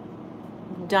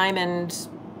diamond,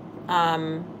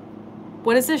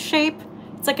 what is this shape?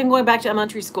 It's like I'm going back to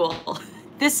elementary school.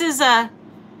 This is a,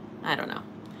 I don't know.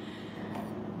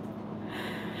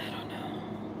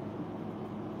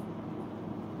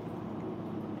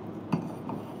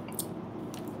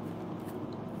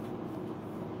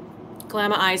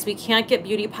 Glamour Eyes, we can't get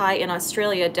Beauty Pie in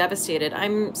Australia. Devastated.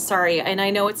 I'm sorry. And I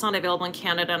know it's not available in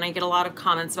Canada, and I get a lot of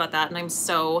comments about that, and I'm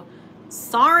so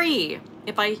sorry.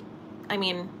 If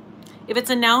if it's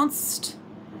announced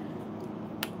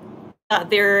that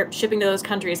they're shipping to those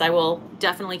countries, I will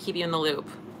definitely keep you in the loop.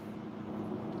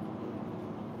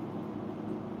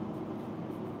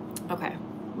 Okay.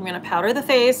 I'm going to powder the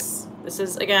face. This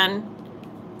is, again,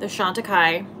 the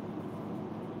Chantecaille.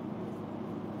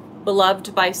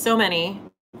 Beloved by so many.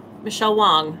 Michelle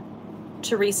Wong,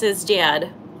 Teresa's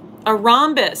dad. A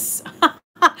rhombus.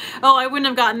 Oh, I wouldn't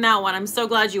have gotten that one. I'm so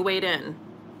glad you weighed in.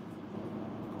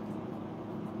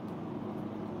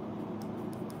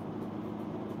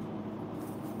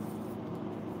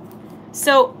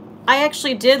 So I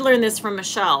actually did learn this from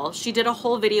Michelle. She did a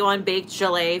whole video on baked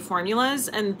gelée formulas,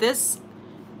 and this,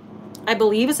 I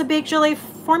believe, is a baked gelée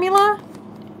formula.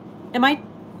 Am I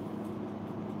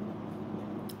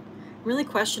really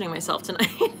questioning myself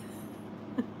tonight?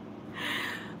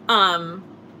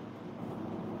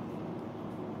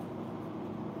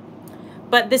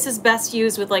 But this is best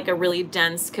used with like a really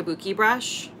dense kabuki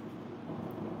brush.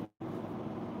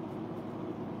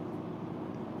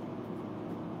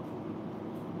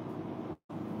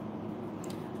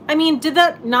 I mean, did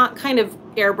that not kind of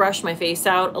airbrush my face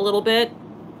out a little bit?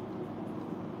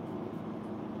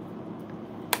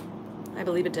 I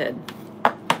believe it did.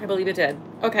 I believe it did.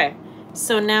 Okay,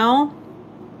 so now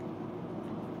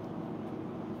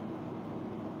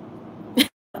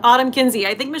Autumn Kinsey,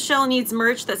 I think Michelle needs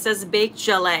merch that says baked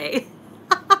gelée.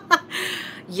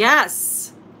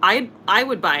 Yes, I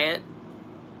would buy it.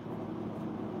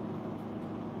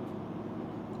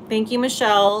 Thank you,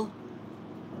 Michelle.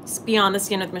 It's Beyond the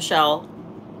Skin with Michelle.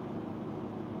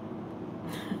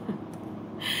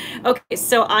 Okay,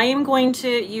 so I am going to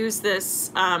use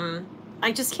this,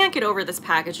 I just can't get over this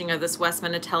packaging of this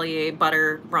Westman Atelier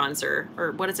butter bronzer,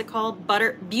 or what is it called?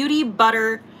 Beauty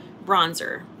butter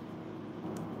bronzer.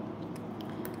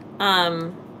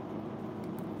 Can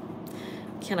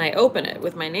I open it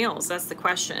with my nails? That's the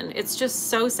question. It's just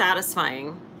so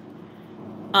satisfying.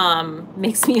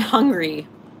 Makes me hungry.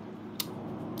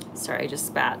 Sorry, I just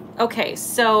spat. Okay,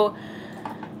 so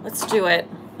let's do it.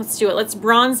 Let's do it. Let's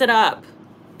bronze it up.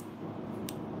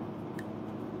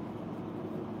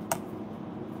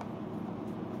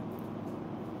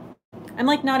 I'm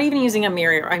like not even using a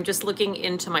mirror. I'm just looking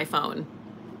into my phone.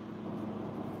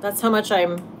 That's how much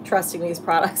I'm trusting these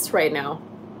products right now.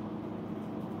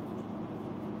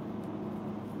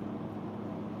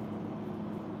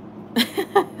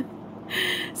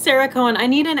 Sarah Cohen, I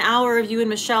need an hour of you and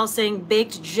Michelle saying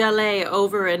baked gelée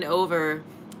over and over.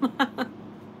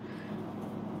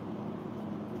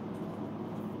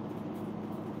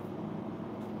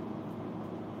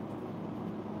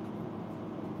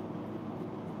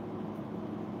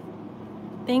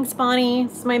 Thanks, Bonnie.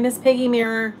 It's my Miss Piggy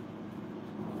mirror.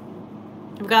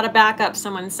 I've got a backup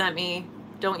someone sent me.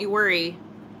 Don't you worry.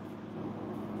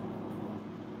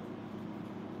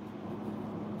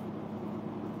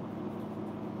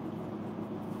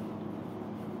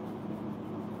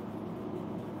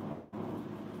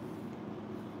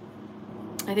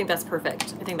 I think that's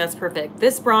perfect. I think that's perfect.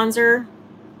 This bronzer.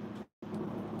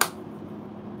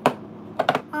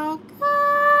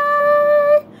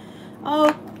 Okay.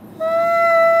 Okay.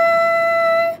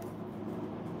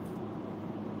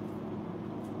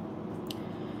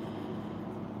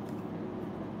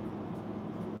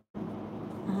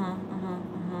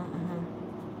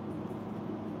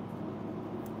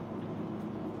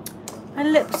 My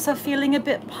lips are feeling a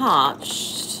bit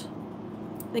parched.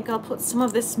 I think I'll put some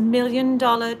of this $1 million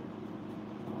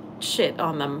shit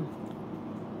on them.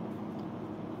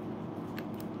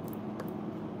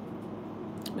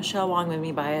 Michelle Wong made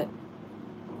me buy it.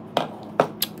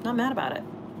 Not mad about it.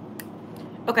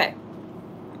 Okay.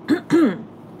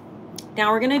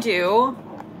 Now we're gonna do,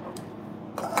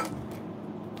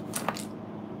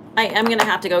 I am gonna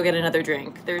have to go get another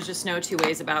drink. There's just no two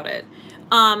ways about it.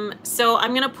 So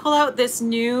I'm gonna pull out this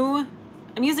new,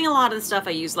 I'm using a lot of the stuff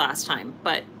I used last time,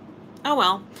 but oh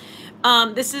well.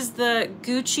 This is the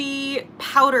Gucci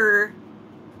powder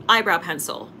eyebrow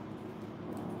pencil.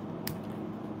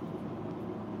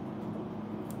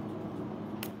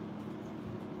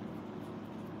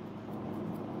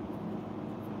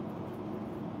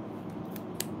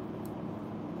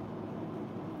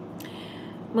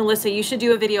 Melissa, you should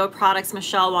do a video of products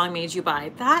Michelle Wong made you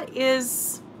buy. That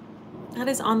is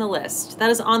on the list. That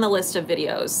is on the list of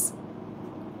videos.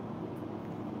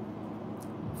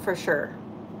 For sure.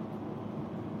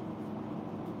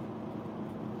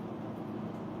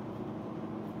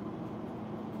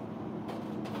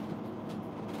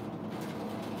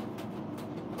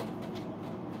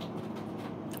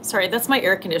 Sorry, that's my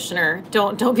air conditioner.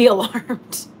 Don't be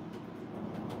alarmed.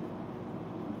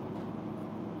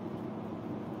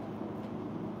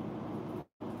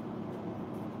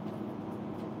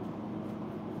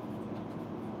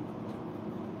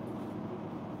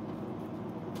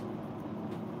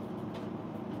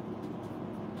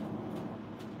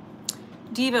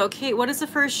 Devo, Kate, what is the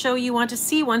first show you want to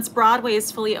see once Broadway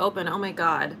is fully open? Oh my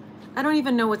God. I don't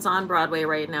even know what's on Broadway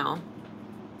right now.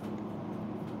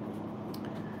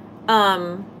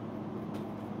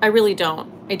 I really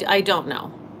don't. I don't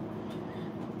know.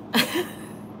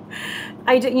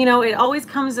 You know, it always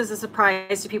comes as a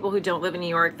surprise to people who don't live in New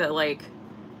York that like,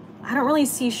 I don't really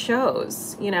see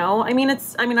shows, you know? I mean,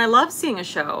 I love seeing a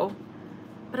show,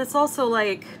 but it's also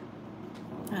like,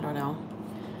 I don't know.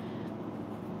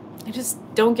 I just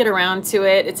don't get around to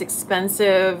it. It's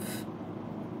expensive.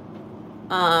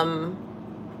 I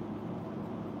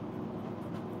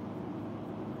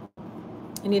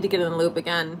need to get in the loop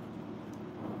again.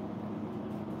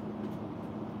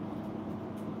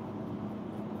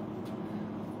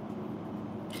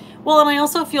 Well, and I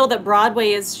also feel that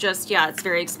Broadway is just, yeah, it's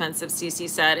very expensive, Cece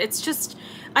said. It's just,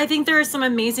 I think there are some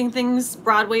amazing things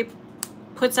Broadway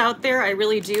puts out there. I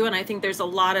really do. And I think there's a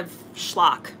lot of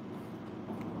schlock.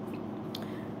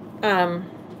 So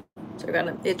I got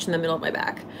an itch in the middle of my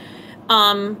back.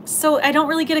 So I don't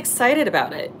really get excited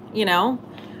about it, you know?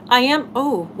 I am,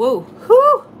 oh, whoa,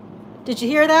 whoo! Did you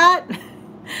hear that?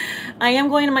 I am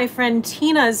going to my friend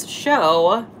Tina's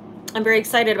show. I'm very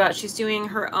excited about it. She's doing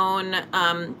her own,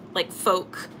 like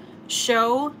folk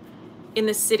show in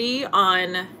the city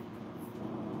on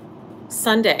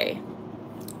Sunday.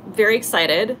 Very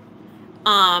excited.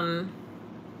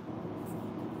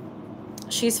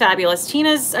 She's fabulous.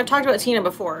 I've talked about Tina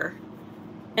before,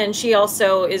 and she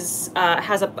also has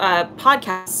a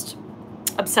podcast,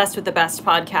 Obsessed with the Best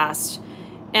podcast.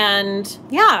 And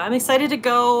yeah, I'm excited to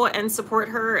go and support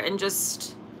her and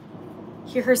just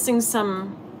hear her sing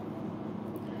some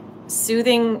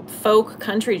soothing folk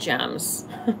country gems.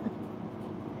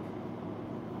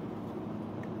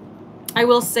 I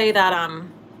will say that,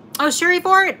 oh, Sherry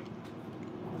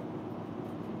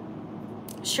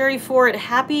Ford,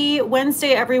 happy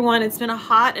Wednesday, everyone. It's been a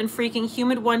hot and freaking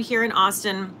humid one here in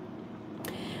Austin.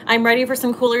 I'm ready for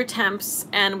some cooler temps,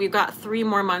 and we've got 3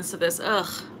 more months of this.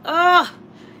 Ugh. Ugh.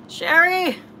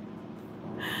 Sherry.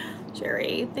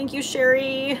 Sherry. Thank you,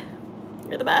 Sherry.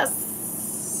 You're the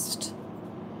best.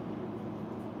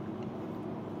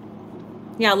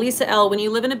 Yeah, Lisa L. When you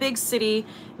live in a big city,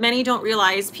 many don't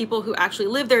realize people who actually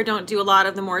live there don't do a lot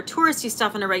of the more touristy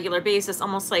stuff on a regular basis,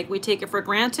 almost like we take it for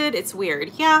granted. It's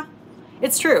weird. Yeah,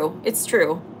 it's true. It's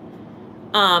true.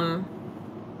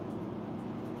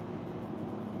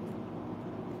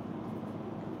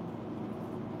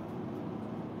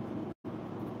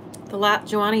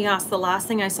 Joanna Yas, the last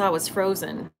thing I saw was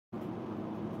Frozen.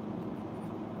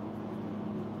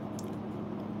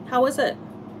 How was it?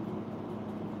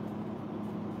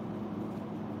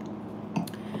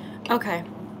 Okay.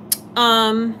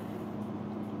 Now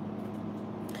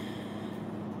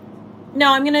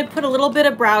I'm gonna put a little bit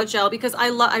of brow gel because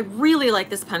I really like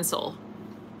this pencil.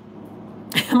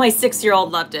 My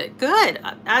 6-year-old loved it. Good,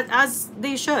 as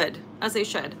they should, as they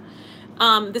should.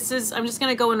 I'm just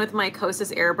gonna go in with my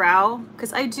Kosas Air Brow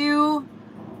because I do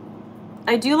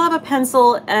love a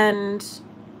pencil and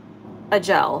a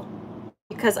gel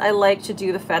because I like to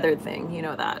do the feathered thing, you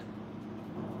know that.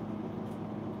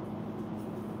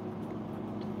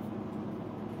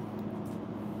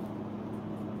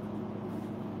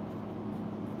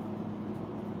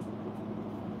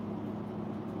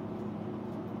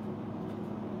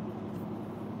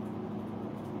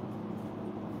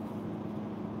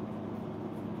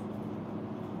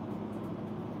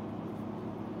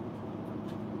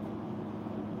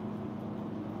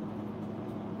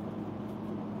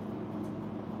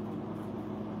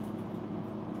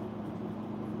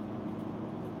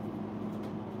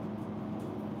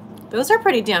 Those are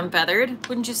pretty damn feathered,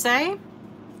 wouldn't you say?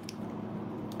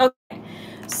 Okay,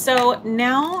 so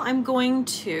now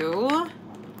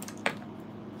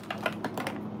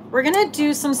we're gonna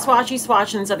do some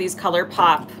swatchins of these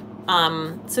Colourpop.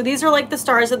 So these are like the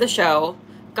stars of the show.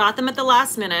 Got them at the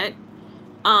last minute.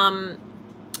 And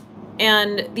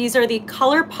these are the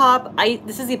Colourpop,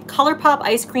 this is the Colourpop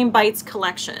Ice Cream Bites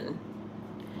collection.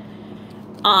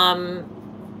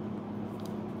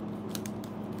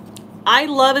 I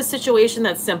love a situation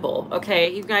that's simple.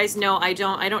 Okay, you guys know I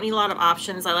don't need a lot of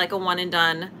options. I like a one and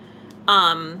done.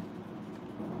 And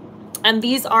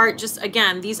these are just,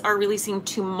 again, these are releasing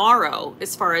tomorrow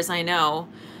as far as I know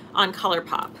on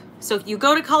Colourpop. So if you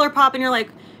go to Colourpop and you're like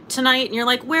tonight and you're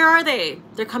like, where are they?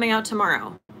 They're coming out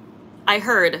tomorrow. I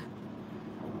heard.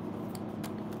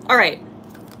 All right.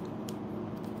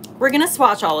 We're gonna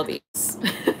swatch all of these.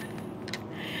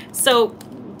 So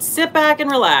sit back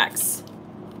and relax.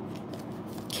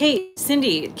 Kate,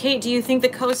 Cindy, Kate, do you think the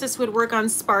Kosas would work on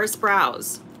sparse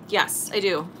brows? Yes, I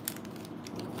do.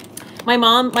 My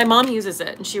mom uses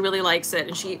it and she really likes it,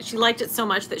 and she liked it so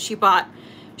much that she bought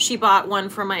one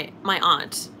for my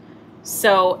aunt.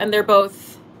 So, and they're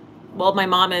both, well, my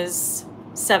mom is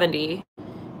 70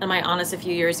 and my aunt is a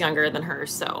few years younger than her.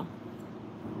 So,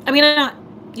 I mean,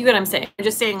 you get what I'm saying. I'm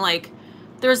just saying, like,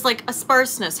 there's like a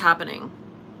sparseness happening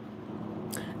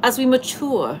as we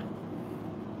mature.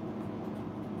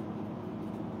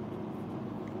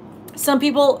 Some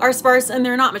people are sparse and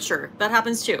they're not mature. That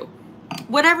happens too.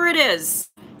 Whatever it is,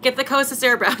 get the Kosas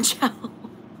Air Brow Gel.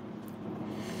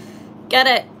 Get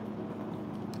it.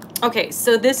 Okay,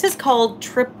 so this is called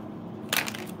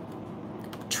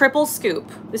Triple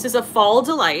Scoop. This is a Fall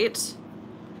Delight.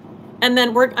 And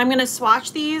then I'm gonna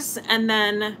swatch these and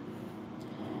then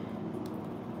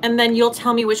you'll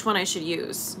tell me which one I should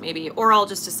use, maybe, or I'll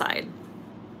just decide.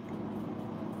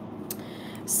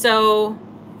 So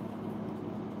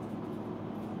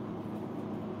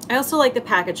I also like the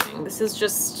packaging. This is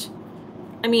just,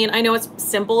 I mean, I know it's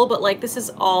simple, but like this is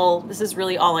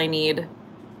really all I need.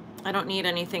 I don't need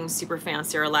anything super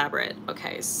fancy or elaborate.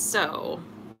 Okay, so.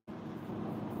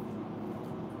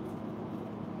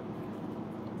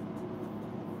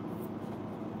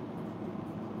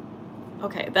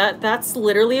 Okay, that's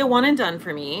literally a one and done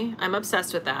for me. I'm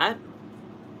obsessed with that.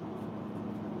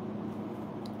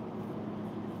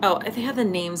 Oh, they have the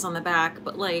names on the back,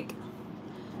 but like,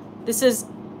 this is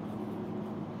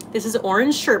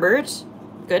Orange Sherbet.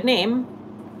 Good name.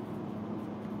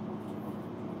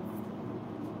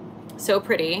 So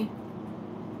pretty.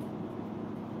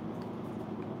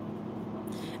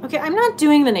 Okay, I'm not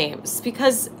doing the names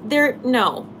because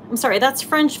no. I'm sorry, that's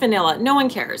French vanilla. No one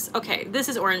cares. Okay, this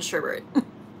is Orange Sherbet.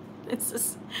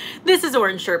 This is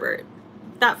Orange Sherbet.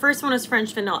 That first one is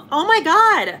French vanilla. Oh my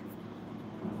God.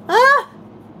 Ah,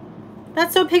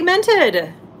 that's so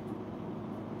pigmented.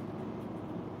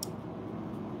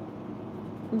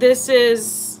 This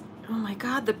is, oh my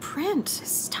God, the print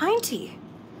is tiny.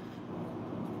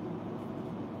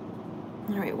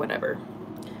 All right, whatever.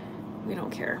 We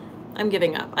don't care. I'm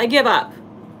giving up. I give up.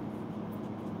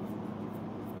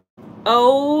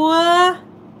 Oh,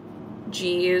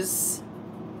 geez.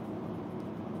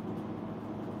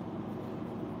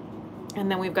 And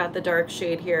then we've got the dark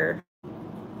shade here.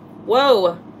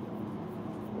 Whoa.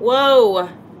 Whoa.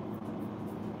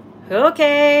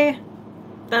 Okay.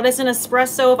 That is an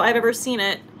espresso if I've ever seen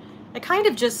it. I kind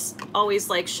of just always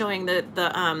like showing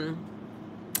the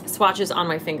swatches on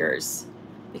my fingers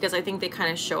because I think they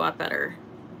kind of show up better.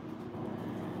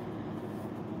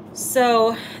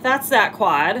 So that's that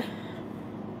quad.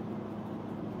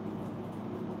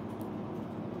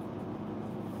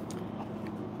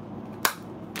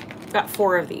 Got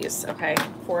 4 of these, okay,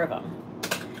 4 of them.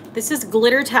 This is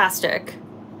Glittertastic.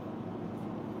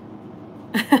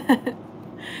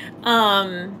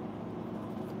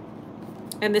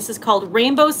 And this is called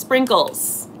Rainbow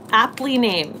Sprinkles, aptly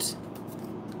named.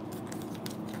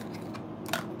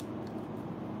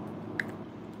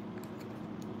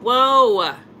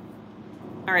 Whoa.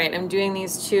 All right, I'm doing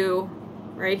these 2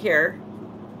 right here.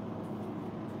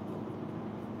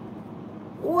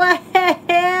 Wow.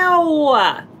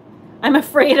 I'm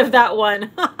afraid of that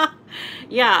one.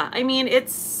 Yeah, I mean,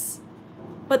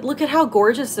 but look at how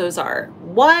gorgeous those are.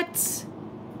 What?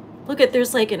 Look at,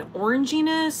 there's like an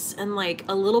oranginess and like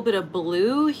a little bit of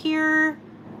blue here.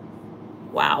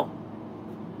 Wow.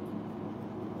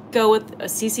 Go with,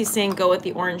 Cece saying go with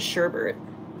the orange sherbet.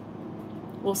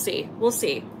 We'll see. We'll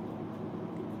see.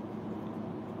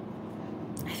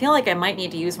 I feel like I might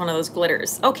need to use one of those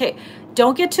glitters. Okay,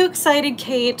 don't get too excited,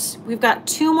 Cate. We've got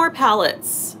 2 more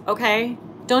palettes, okay?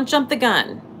 Don't jump the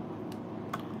gun.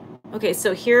 Okay,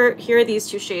 so here are these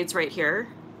 2 shades right here.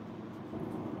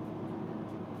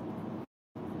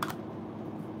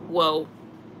 Whoa.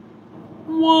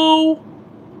 Whoa.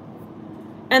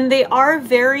 And they are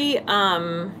very,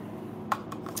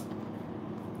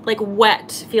 like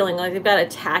wet feeling, like they've got a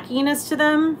tackiness to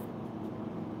them.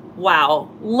 Wow,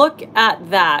 look at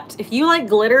that. If you like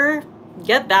glitter,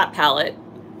 get that palette.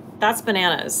 That's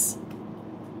bananas.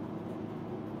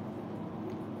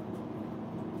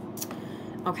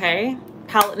 Okay,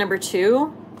 palette number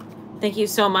 2. Thank you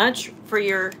so much for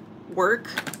your work,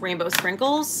 Rainbow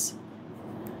Sprinkles.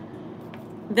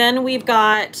 Then we've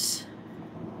got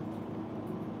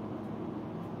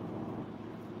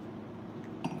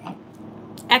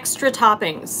extra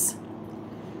toppings.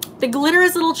 The glitter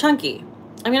is a little chunky.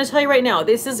 I'm gonna tell you right now,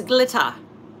 this is glitter.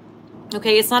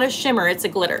 Okay, it's not a shimmer, it's a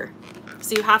glitter.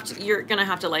 So you're gonna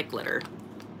have to like glitter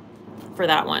for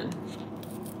that one.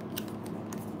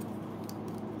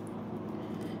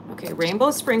 Okay, Rainbow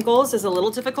Sprinkles is a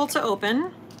little difficult to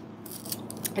open.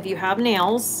 If you have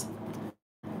nails,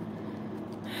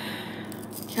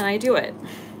 can I do it?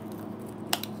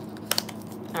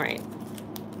 All right.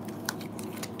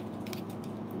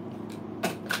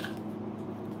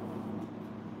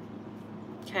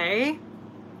 Okay.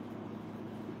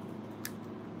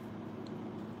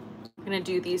 I'm gonna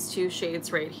do these 2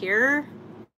 shades right here.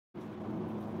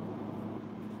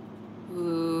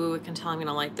 Ooh, I can tell I'm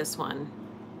gonna like this one.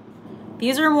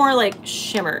 These are more like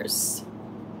shimmers.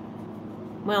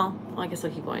 Well, I guess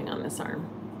I'll keep going on this arm.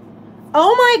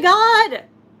 Oh my God!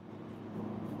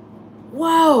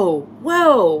 Whoa,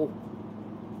 whoa.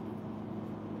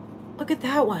 Look at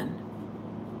that one.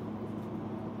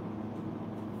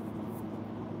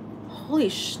 Holy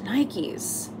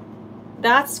shnikes.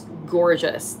 That's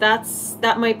gorgeous.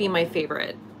 That might be my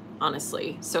favorite,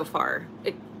 honestly, so far.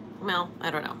 Well, I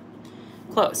don't know.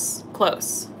 Close,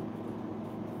 close.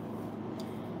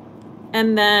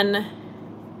 And then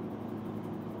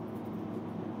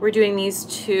we're doing these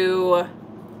 2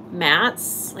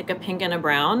 mattes, like a pink and a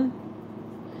brown.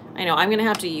 I know, I'm gonna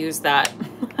have to use that.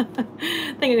 I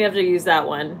think I'm gonna have to use that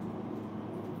one.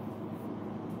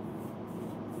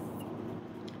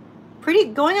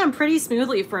 Going on pretty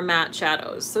smoothly for matte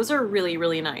shadows. Those are really,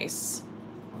 really nice.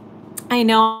 I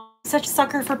know, I'm such a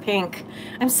sucker for pink.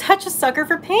 I'm such a sucker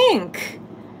for pink.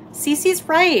 Cece's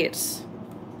right.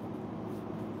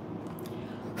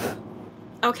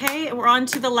 Okay, we're on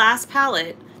to the last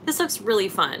palette. This looks really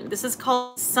fun. This is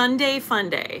called Sunday Fun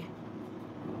Day.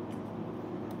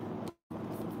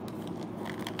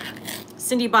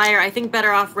 Cindy Byer, I think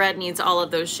Better Off Red needs all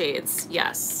of those shades.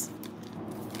 Yes.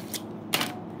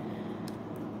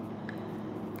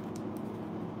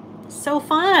 So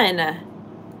fun.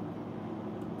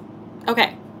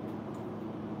 Okay.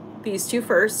 These 2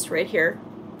 first, right here.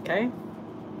 Okay.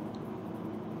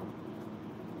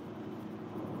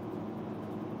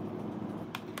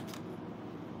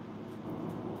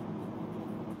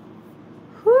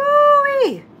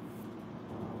 Whoo-wee.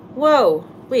 Whoa.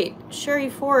 Wait, Sherry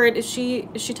Ford, is she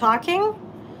talking?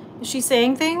 Is she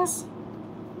saying things?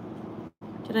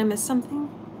 Did I miss something?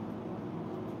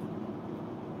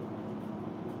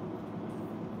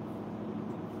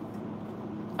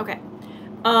 Okay.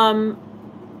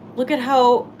 Look at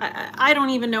how, I don't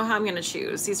even know how I'm gonna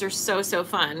choose. These are so, so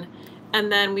fun. And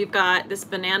then we've got this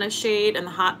banana shade and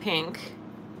the hot pink.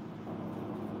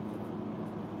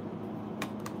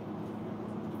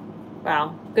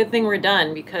 Wow, good thing we're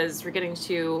done because we're getting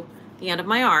to the end of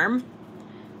my arm.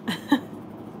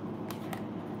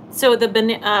 So the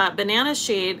banana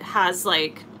shade has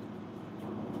like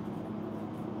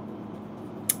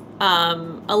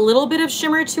a little bit of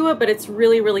shimmer to it, but it's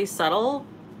really, really subtle.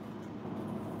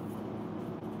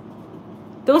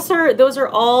 Those are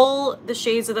all the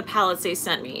shades of the palettes they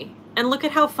sent me. And look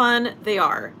at how fun they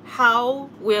are. How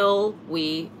will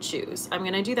we choose? I'm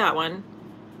gonna do that one.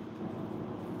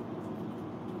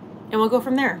 And we'll go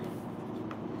from there.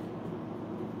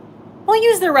 We'll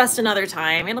use the rest another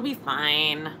time. It'll be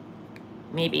fine.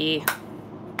 Maybe.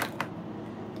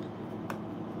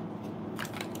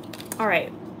 All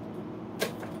right.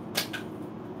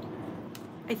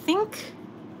 I think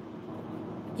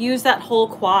use that whole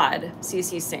quad,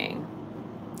 Cece's saying.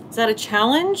 Is that a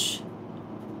challenge?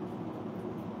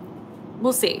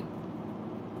 We'll see.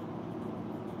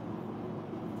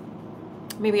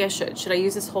 Maybe I should. Should I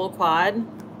use this whole quad?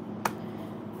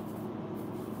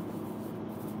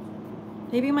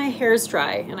 Maybe my hair's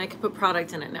dry and I can put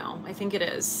product in it now. I think it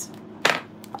is.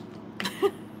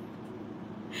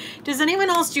 Does anyone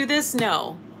else do this?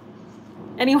 No.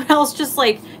 Anyone else just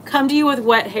like come to you with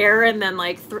wet hair and then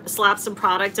like slap some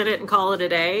product in it and call it a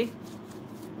day?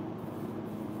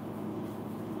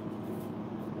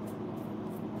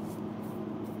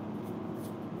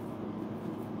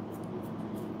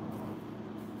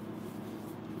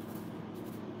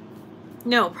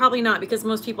 No, probably not, because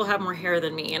most people have more hair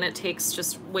than me and it takes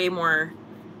just way more.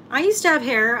 I used to have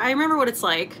hair. I remember what it's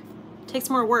like. It takes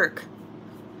more work.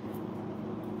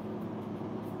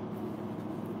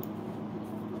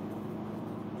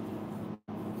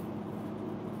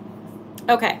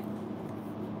 Okay.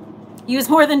 Use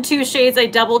more than 2 shades. I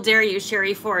double dare you,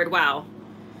 Sherry Ford. Wow.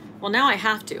 Well, now I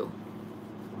have to.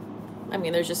 I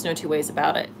mean, there's just no 2 ways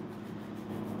about it.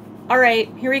 All right,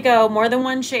 here we go. More than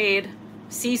 1 shade.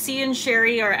 Cece and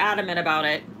Sherry are adamant about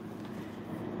it.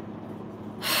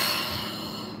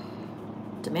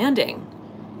 Demanding.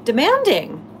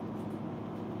 Demanding.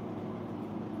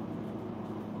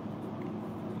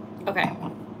 Okay.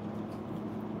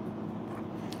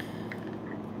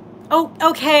 Oh,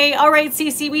 okay. All right,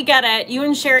 Cece, we get it. You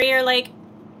and Sherry are like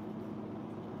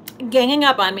ganging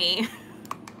up on me.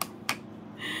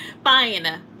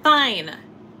 Fine. Fine.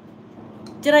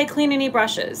 Did I clean any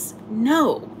brushes?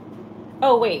 No.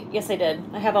 Oh, wait. Yes, I did.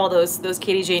 I have all those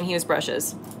Katie Jane Hughes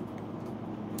brushes.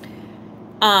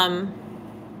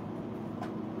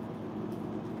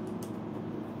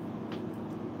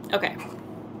 Okay.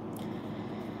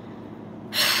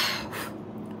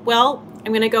 Well,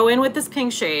 I'm going to go in with this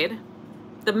pink shade,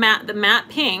 the matte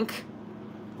pink.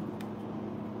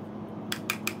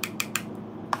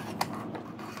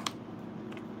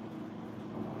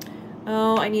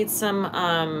 Oh, I need some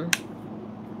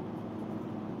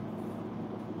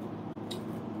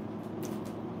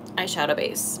eyeshadow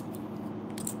base.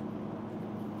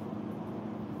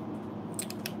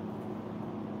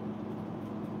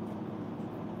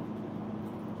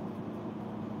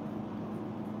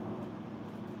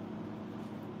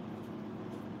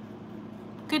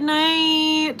 Good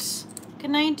night. Good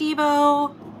night,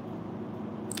 Devo.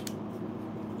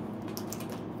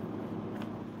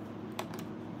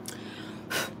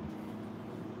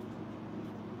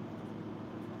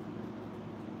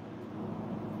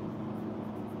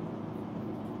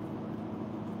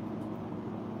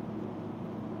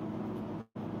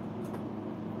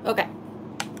 Okay,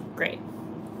 great.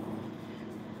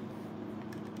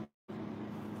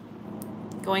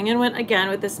 Going in again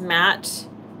with this matte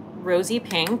rosy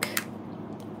pink.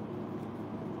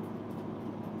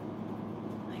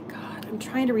 My God, I'm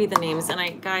trying to read the names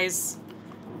and guys,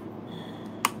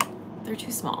 they're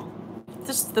too small.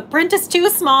 The print is too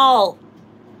small.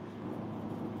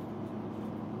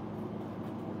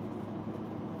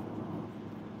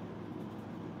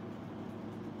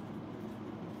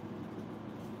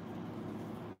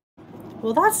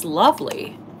 Well, that's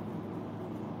lovely.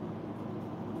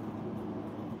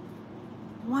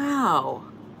 Wow.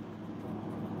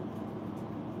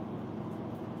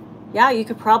 Yeah, you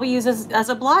could probably use this as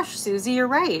a blush, Susie. You're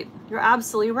right. You're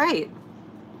absolutely right.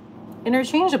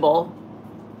 Interchangeable.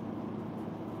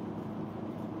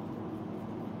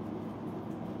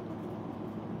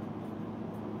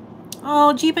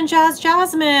 Oh, Jeep and Jazz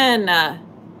Jasmine.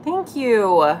 Thank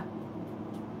you.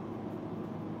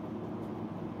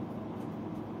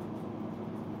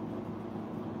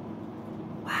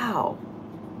 Wow.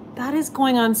 That is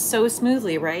going on so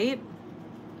smoothly, right?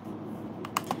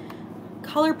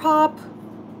 Colourpop.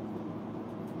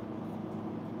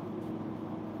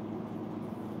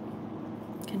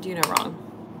 Can do no wrong.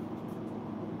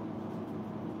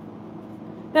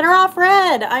 Better Off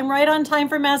Red. I'm right on time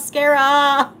for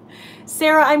mascara.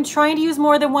 Sarah, I'm trying to use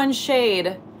more than one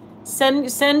shade.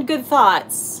 Send good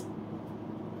thoughts.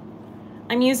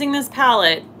 I'm using this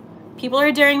palette. People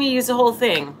are daring me to use the whole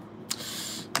thing.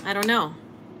 I don't know.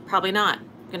 Probably not.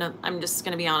 I'm just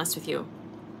gonna be honest with you.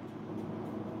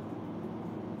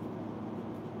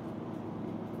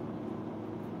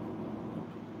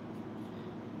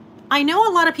 I know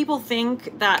a lot of people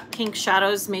think that pink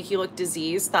shadows make you look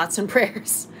diseased. Thoughts and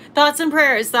prayers. Thoughts and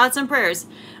prayers. Thoughts and prayers.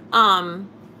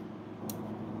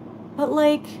 But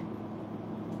like,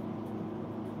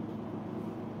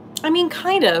 I mean,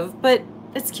 kind of, but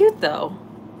it's cute though.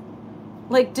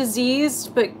 Like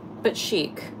diseased, but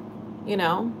chic, you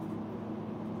know?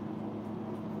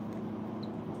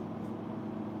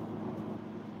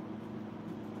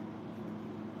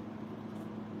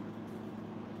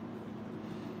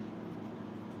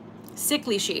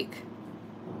 Sickly chic.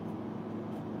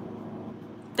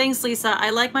 Thanks, Lisa. I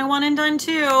like my one and done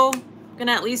too.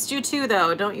 Gonna at least do 2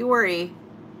 though, don't you worry.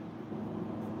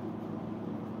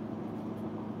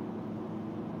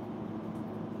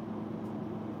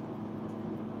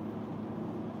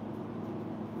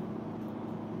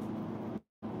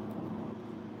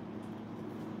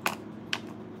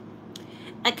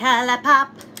 A Colourpop.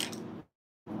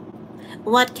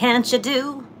 What can't you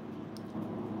do?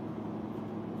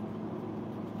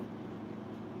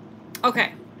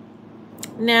 Okay.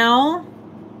 Now,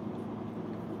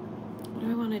 what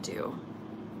do I want to do?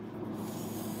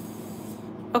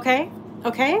 Okay.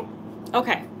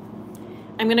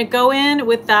 I'm gonna go in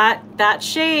with that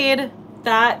shade,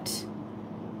 that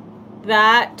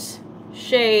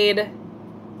shade.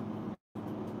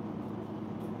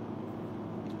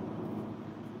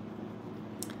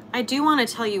 I do want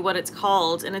to tell you what it's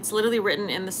called, and it's literally written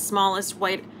in the smallest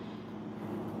white.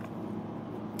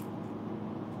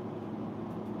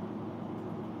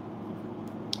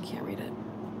 I can't read it.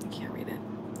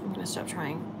 I'm gonna stop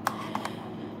trying.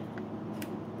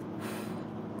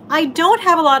 I don't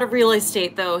have a lot of real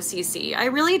estate though, Cece. I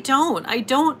really don't. I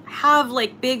don't have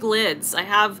like big lids. I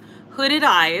have hooded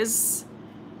eyes.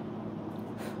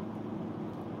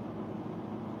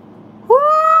 Woo!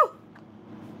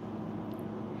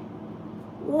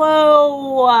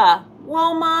 Whoa!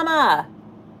 Whoa, mama!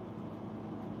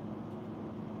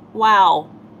 Wow.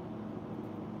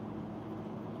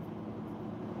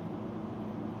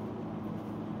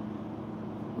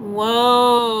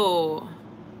 Whoa.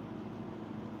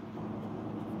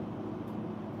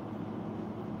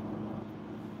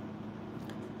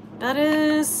 That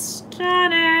is stunning.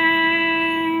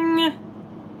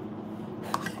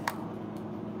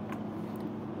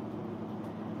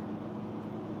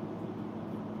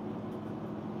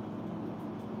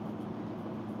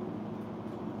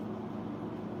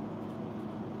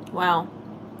 Wow.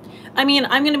 I mean,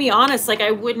 I'm going to be honest, like I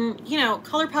wouldn't, you know,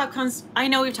 Colourpop comes, I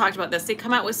know we've talked about this. They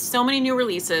come out with so many new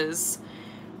releases.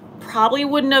 Probably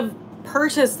wouldn't have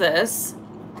purchased this,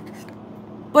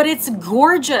 but it's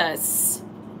gorgeous.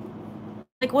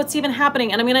 Like what's even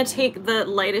happening? And I'm going to take the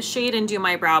lightest shade and do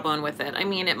my brow bone with it. I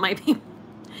mean, it might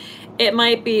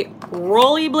be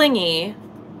rolly blingy,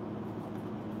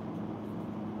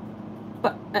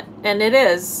 but, and it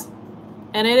is.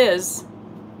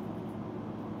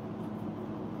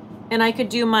 And I could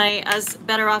do my, as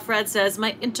Better Off Red says,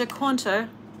 my intercontour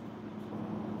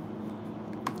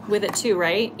with it too,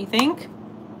 right? You think?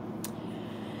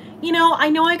 You know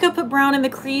I could put brown in the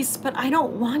crease, but I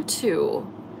don't want to.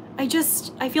 I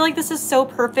feel like this is so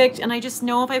perfect, and I just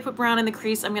know if I put brown in the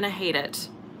crease, I'm gonna hate it.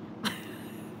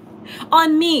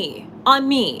 On me.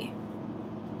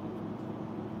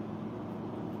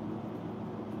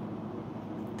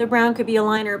 The brown could be a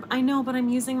liner. I know, but I'm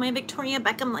using my Victoria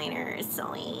Beckham liner, so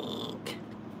like.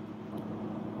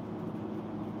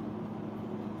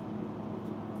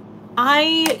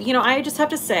 I just have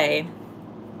to say,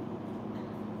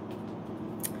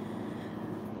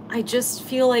 I just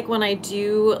feel like when I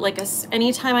do like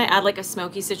anytime I add like a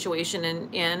smoky situation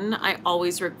in, I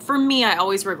always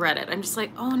regret it. I'm just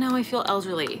like, oh no, I feel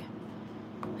elderly.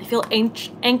 I feel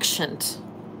ancient.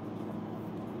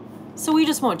 So we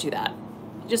just won't do that.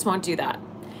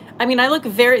 I mean,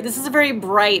 this is a very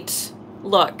bright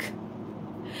look.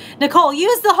 Nicole,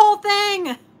 use the whole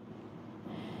thing.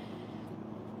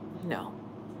 No.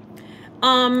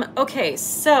 Okay,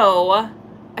 so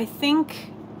I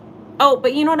think, oh,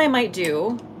 but you know what I might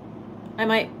do? I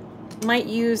might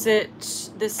use it,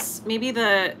 this, maybe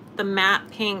the matte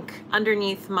pink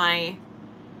underneath my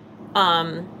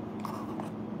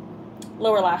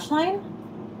lower lash line.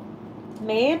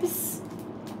 Mabes.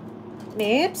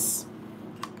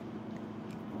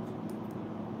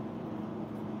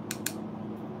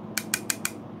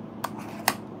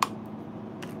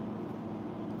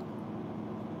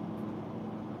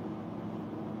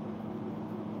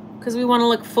 Because we want to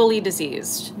look fully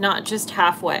diseased, not just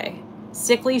halfway.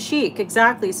 Sickly chic,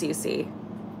 exactly, Cece.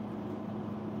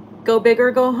 Go big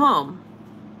or go home.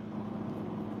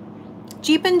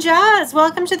 Jeep and Jazz,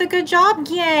 welcome to the Good Job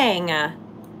Gang.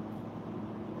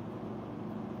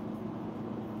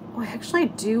 Oh, I actually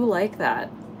do like that.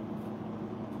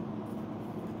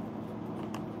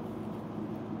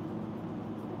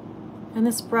 And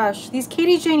this brush, these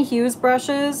Katie Jane Hughes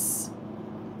brushes,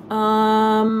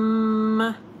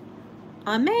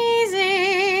 amazing.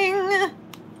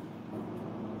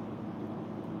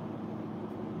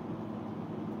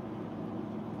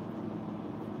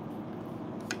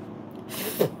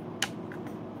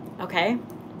 Okay.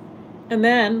 And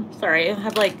then, sorry, I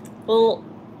have like little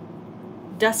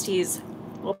dusties,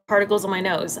 little particles on my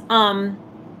nose. And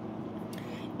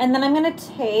then I'm gonna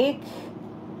take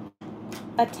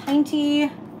a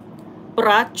tiny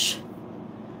brush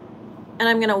and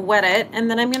I'm gonna wet it, and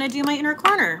then I'm gonna do my inner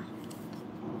corner.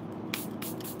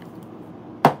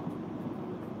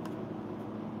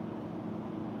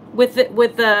 With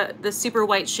the super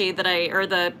white shade that or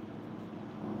the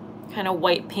kind of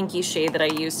white pinky shade that I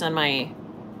used on my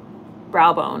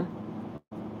brow bone.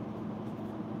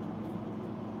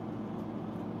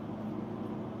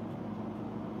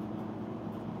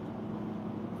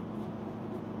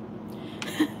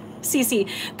 Cece,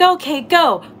 go Kate,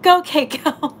 go. Go Kate,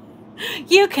 go.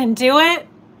 You can do it.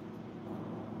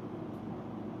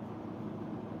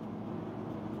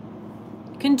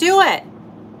 You can do it.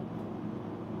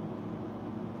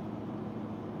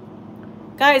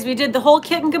 Guys, we did the whole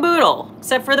kit and caboodle,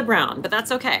 except for the brown, but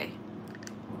that's okay.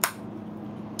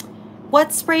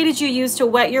 What spray did you use to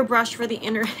wet your brush for the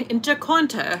inner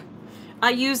contour?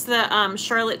 I used the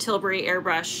Charlotte Tilbury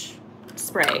airbrush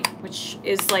spray, which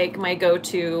is like my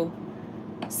go-to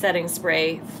setting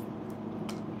spray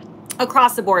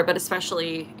across the board, but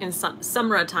especially in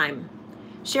summertime.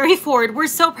 Sherry Ford, we're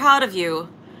so proud of you.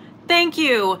 Thank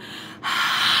you.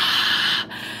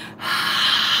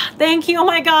 Thank you. Oh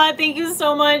my God. Thank you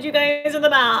so much. You guys are the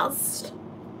best.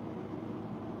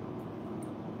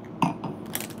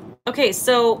 Okay,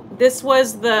 so this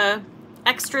was the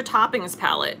extra toppings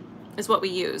palette is what we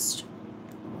used.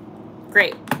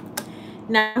 Great.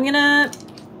 Now I'm gonna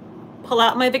pull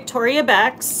out my Victoria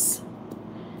Becks.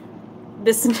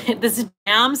 This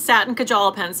damn satin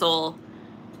Kajal pencil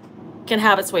can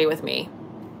have its way with me.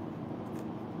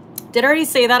 Did I already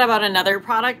say that about another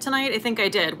product tonight? I think I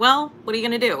did. Well, what are you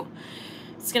gonna do?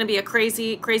 It's gonna be a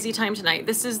crazy, crazy time tonight.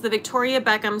 This is the Victoria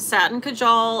Beckham Satin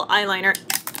Kajal eyeliner,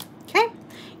 okay,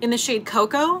 in the shade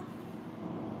Cocoa.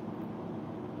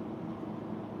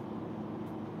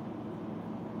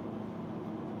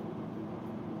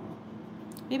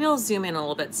 Maybe I'll zoom in a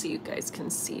little bit so you guys can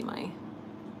see my...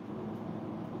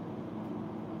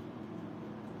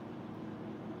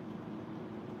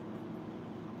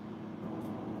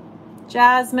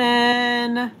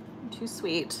 Jasmine, too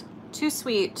sweet, too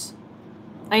sweet.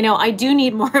 I know, I do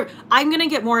need more. I'm gonna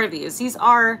get more of these. These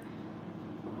are,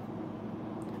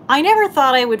 I never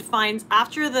thought I would find,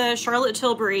 after the Charlotte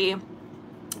Tilbury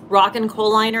Rock and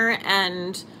Coal Liner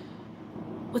and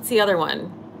what's the other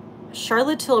one?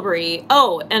 Charlotte Tilbury,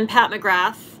 oh, and Pat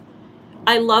McGrath.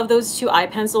 I love those two eye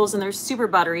pencils and they're super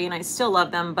buttery and I still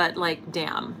love them, but like,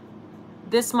 damn,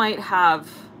 this might have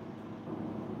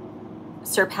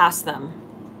surpassed them.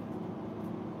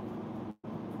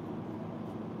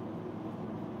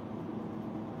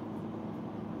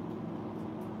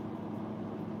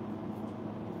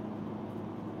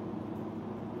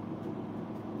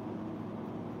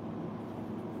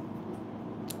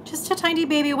 Just a tiny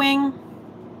baby wing.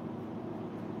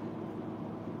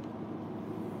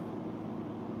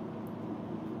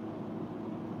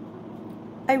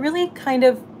 I really kind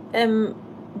of am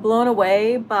blown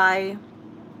away by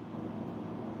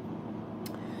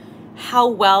how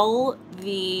well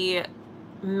the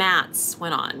mattes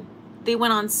went on. They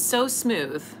went on so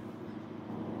smooth.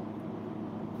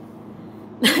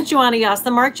 Joanna, yes,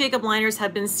 the Marc Jacobs liners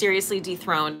have been seriously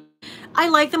dethroned. I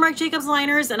like the Marc Jacobs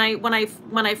liners, and when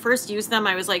I first used them,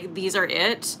 I was like, these are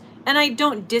it. And I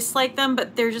don't dislike them,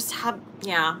 but they're just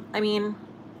yeah, I mean,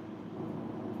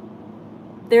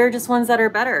 There are just ones that are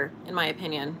better, in my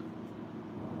opinion.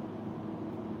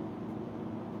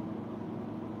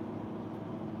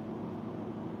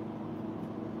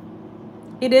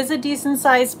 It is a decent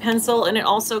sized pencil, and it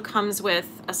also comes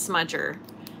with a smudger.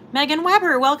 Megan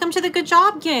Weber, welcome to the Good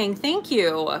Job Gang. Thank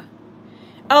you.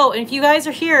 Oh, and if you guys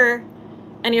are here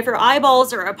and if your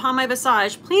eyeballs are upon my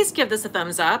visage, please give this a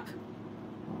thumbs up.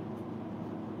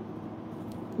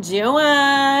 Do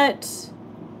it.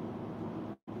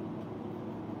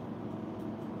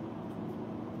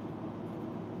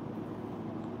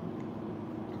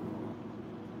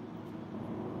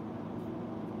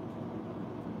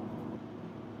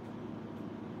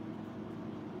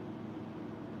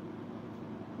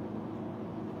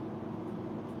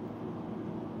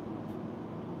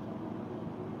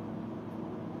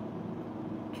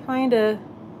 Trying to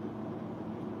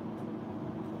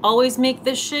always make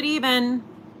this shit even.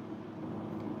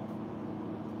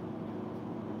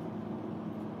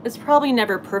 It's probably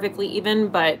never perfectly even,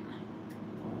 but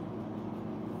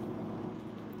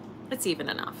it's even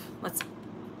enough.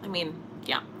 I mean,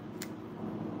 yeah.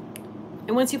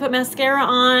 And once you put mascara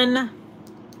on,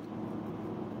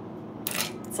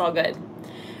 it's all good.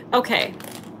 Okay.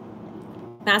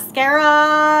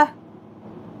 Mascara.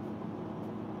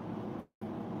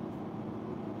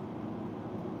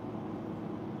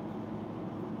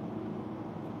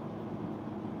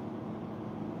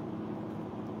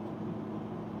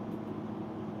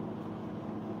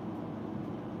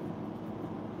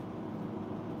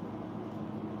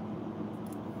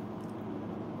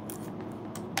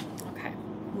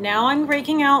 Now I'm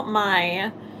breaking out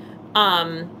my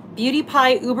Beauty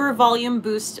Pie Uber Volume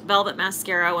Boost Velvet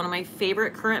Mascara, one of my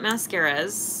favorite current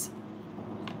mascaras.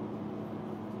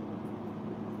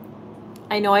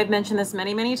 I know I've mentioned this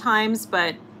many, many times,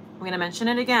 but I'm going to mention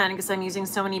it again because I'm using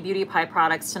so many Beauty Pie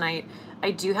products tonight. I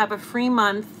do have a free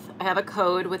month. I have a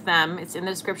code with them. It's in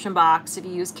the description box. If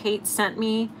you use Cate Sent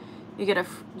Me, you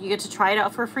get to try it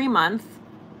out for a free month.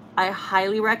 I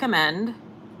highly recommend,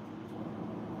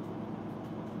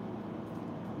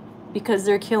 because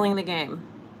they're killing the game.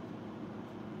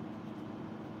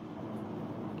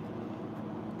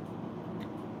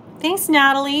 Thanks,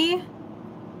 Natalie.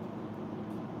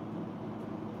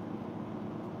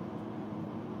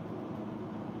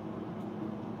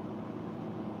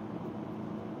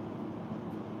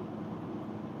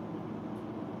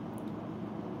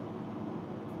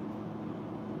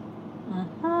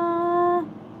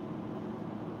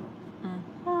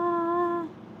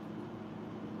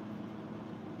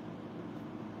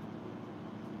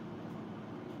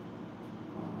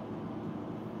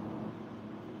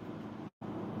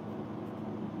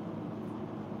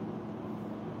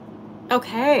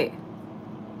 Okay.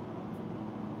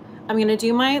 I'm going to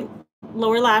do my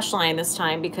lower lash line this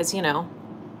time because, you know,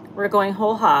 we're going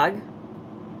whole hog.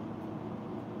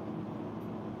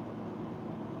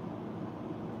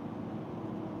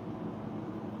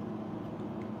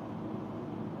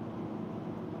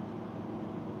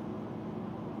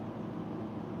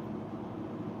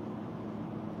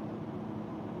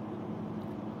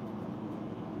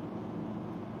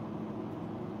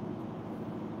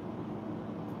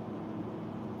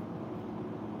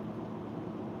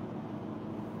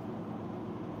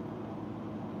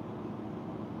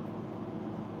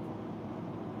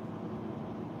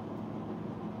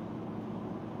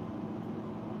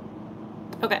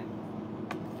 Okay,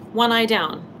 one eye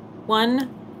down, one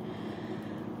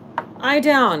eye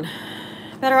down.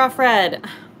 Better off red.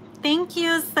 Thank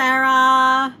you,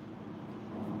 Sarah.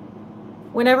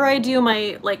 Whenever I do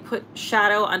my, like, put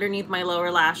shadow underneath my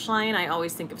lower lash line, I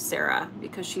always think of Sarah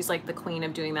because she's like the queen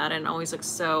of doing that and it always looks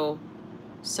so,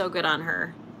 so good on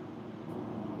her.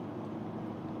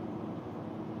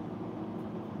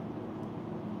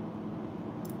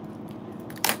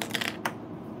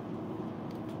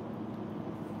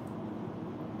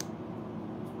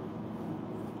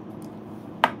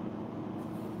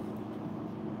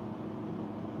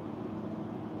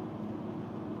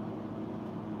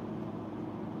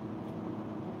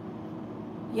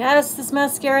 Yes, this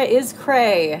mascara is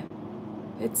cray.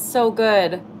 It's so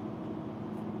good.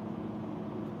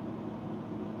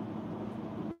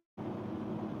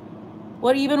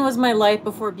 What even was my life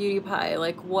before Beauty Pie?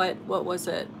 Like, what was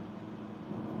it?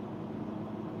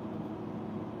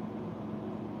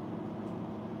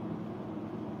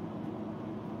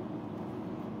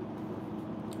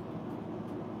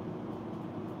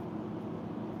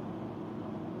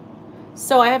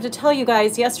 So I have to tell you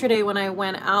guys, yesterday when I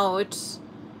went out,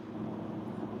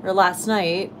 or last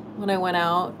night when I went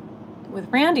out with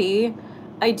Randy,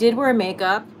 I did wear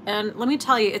makeup, and let me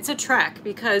tell you, it's a trek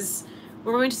because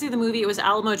we're going to see the movie. It was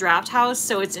Alamo Draft House,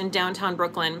 so it's in downtown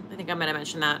Brooklyn. I think I might have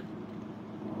mentioned that.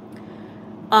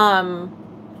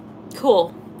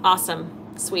 Cool. Awesome.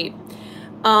 Sweet.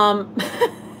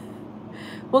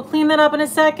 We'll clean that up in a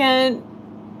second.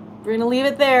 We're gonna leave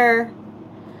it there.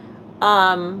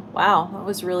 Wow, that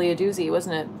was really a doozy,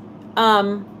 wasn't it?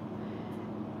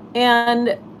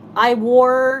 And I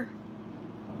wore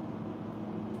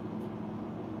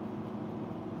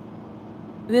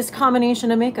this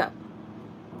combination of makeup.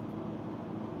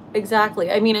 Exactly.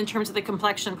 I mean, in terms of the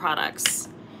complexion products.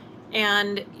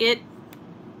 And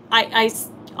I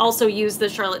also used the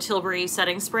Charlotte Tilbury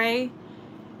setting spray.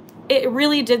 It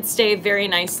really did stay very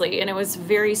nicely, and it was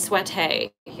very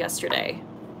sweaty yesterday.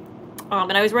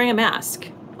 And I was wearing a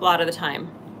mask a lot of the time.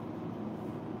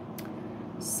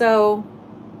 So,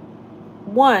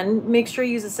 one, make sure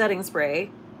you use a setting spray.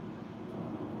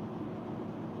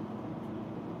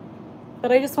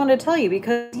 But I just wanted to tell you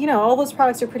because, you know, all those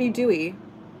products are pretty dewy.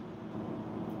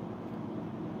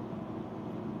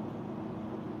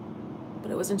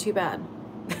 But it wasn't too bad.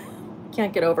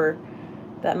 Can't get over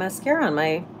that mascara on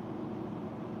my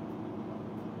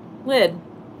lid.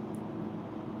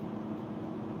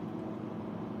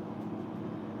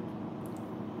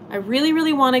 I really,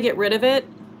 really want to get rid of it,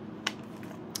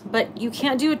 but you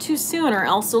can't do it too soon or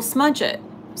else you'll smudge it.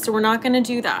 So we're not going to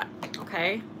do that,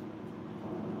 okay?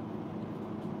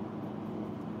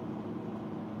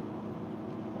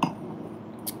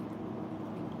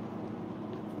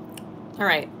 All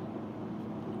right.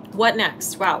 What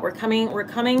next? Wow, we're coming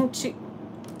to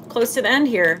close to the end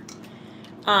here.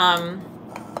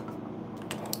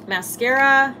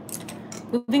 Mascara.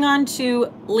 Moving on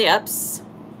to lips.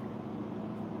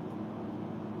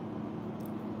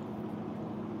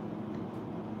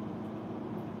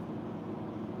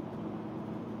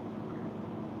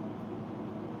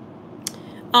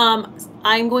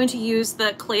 I'm going to use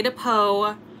the Cate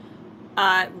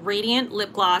Radiant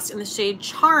Lip Gloss in the shade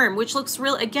Charm, which looks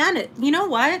real. Again, you know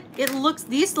what?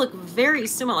 These look very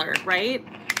similar, right?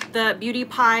 The Beauty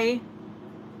Pie,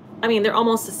 I mean, they're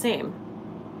almost the same.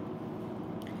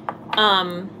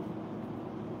 And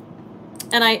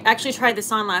I actually tried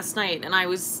this on last night, and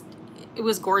it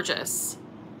was gorgeous.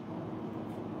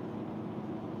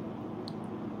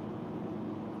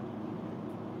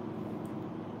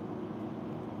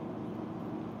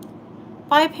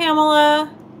 Bye, Pamela.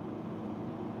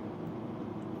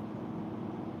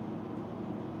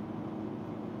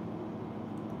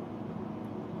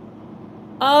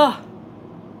 Oh.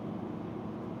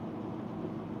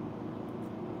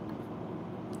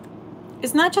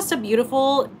 Isn't that just a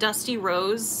beautiful dusty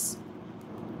rose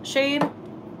shade?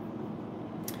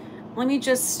 Let me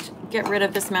just get rid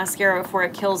of this mascara before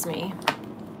it kills me.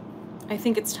 I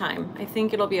think it's time. I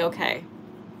think it'll be okay.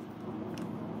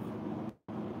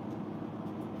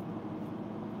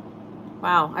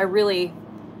 Wow, I really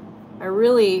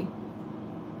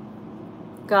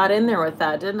got in there with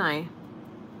that, didn't I?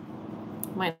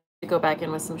 Might go back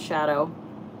in with some shadow.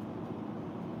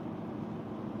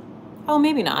 Oh,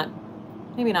 maybe not.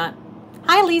 Maybe not.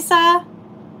 Hi, Lisa.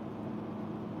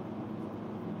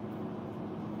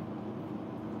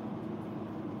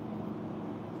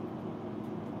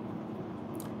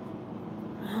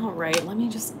 All right, let me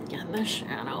just get in the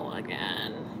shadow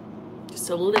again. Just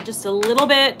a little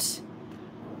bit.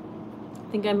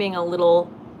 I think I'm being a little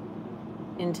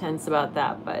intense about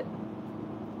that, but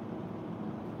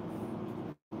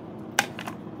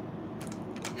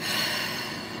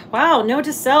wow, note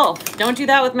to self. Don't do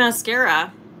that with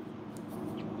mascara.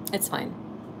 It's fine.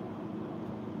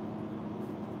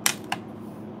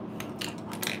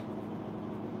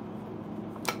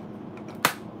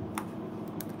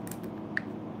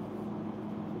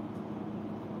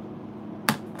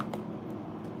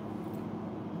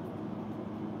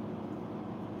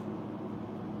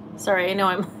 Sorry, I know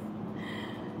I'm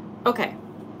okay.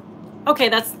 Okay,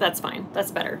 that's fine. That's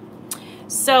better.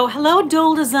 So, hello,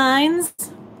 Dole Designs.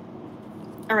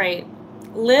 All right,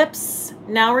 lips.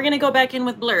 Now we're gonna go back in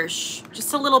with blush,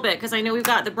 just a little bit, because I know we've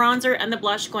got the bronzer and the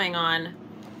blush going on.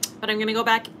 But I'm gonna go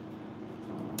back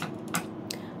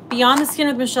Beyond the Skin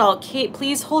with Michelle. Kate,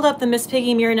 please hold up the Miss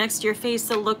Piggy mirror next to your face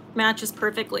so look matches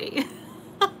perfectly.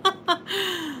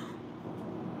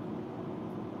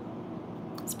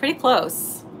 It's pretty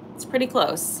close. It's pretty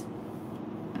close.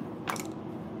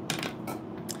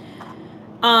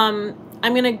 I'm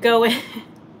gonna go in.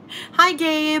 Hi,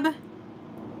 Gabe. I'm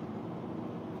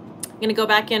gonna go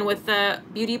back in with the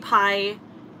Beauty Pie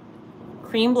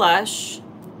cream blush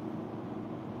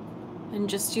and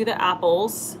just do the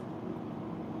apples.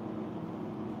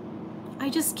 I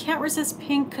just can't resist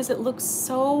pink because it looks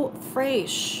so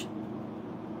fresh.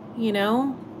 you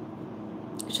know?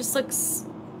 It just looks,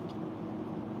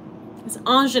 it's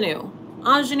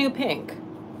ingenue pink.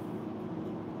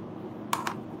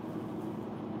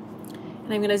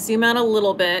 And I'm gonna zoom out a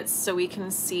little bit so we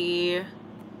can see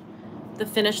the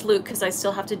finished look, because I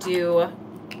still have to do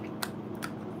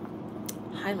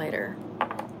highlighter.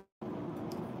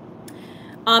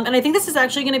 And I think this is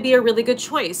actually gonna be a really good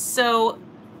choice. So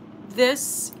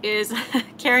this is,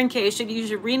 Karen K, you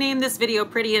should rename this video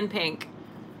Pretty in Pink.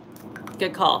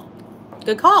 Good call.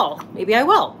 Good call. Maybe I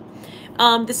will.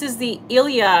 This is the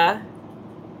Ilia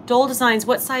Dole Designs.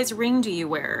 What size ring do you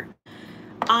wear?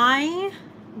 Why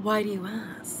do you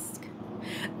ask?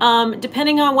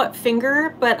 Depending on what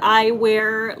finger, but I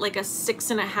wear like a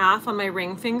 6.5 on my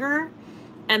ring finger.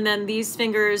 And then these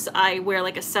fingers, I wear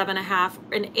like a 7.5.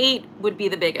 An 8 would be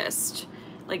the biggest.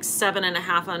 Like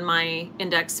 7.5 on my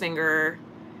index finger.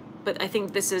 But I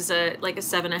think this is like a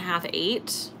 7.5,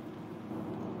 8.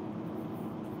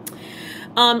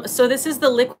 So this is the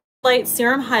Liquid Light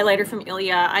Serum Highlighter from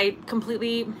Ilia.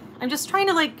 I'm just trying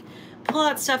to like pull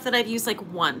out stuff that I've used like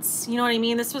once. You know what I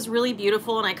mean? This was really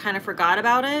beautiful and I kind of forgot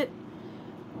about it.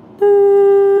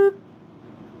 Boop.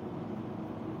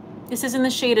 This is in the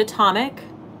shade Atomic.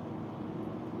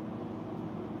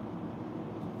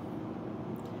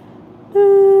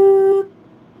 Boop.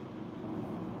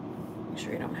 Make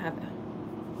sure you don't have it.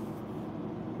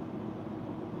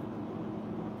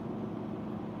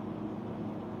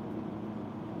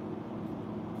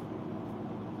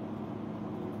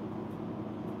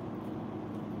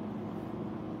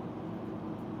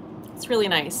 It's really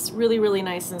nice, really, really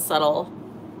nice and subtle.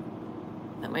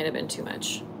 That might have been too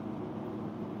much.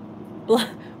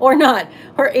 Or not.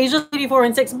 Or Asia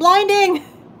 8416, blinding!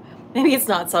 Maybe it's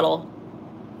not subtle.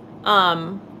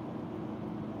 I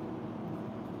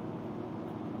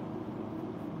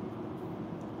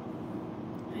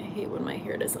hate when my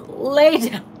hair doesn't lay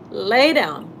down. Lay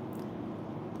down.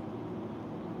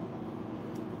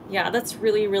 Yeah, that's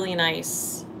really, really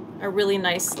nice. A really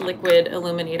nice liquid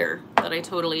illuminator that I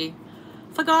totally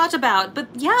forgot about. But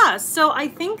yeah, so I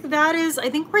think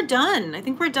we're done. I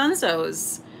think we're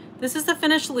donezos. This is the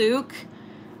finished look.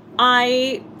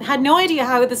 I had no idea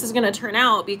how this is going to turn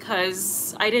out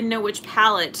because I didn't know which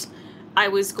palette I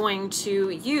was going to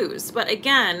use. But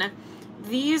again,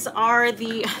 these are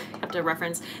the, I have to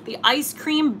reference, the Ice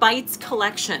Cream Bites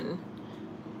collection.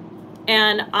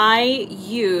 And I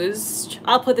used,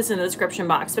 I'll put this in the description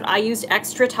box, but I used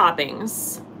extra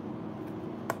toppings.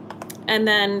 And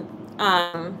then,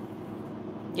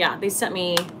 yeah, they sent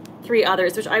me 3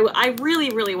 others, which I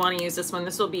really, really want to use this one.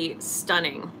 This will be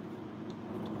stunning.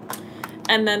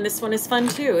 And then this one is fun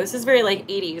too. This is very like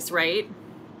 80s, right?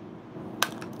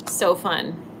 So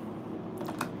fun.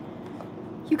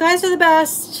 You guys are the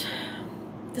best.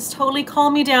 This totally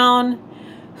calmed me down.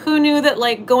 Who knew that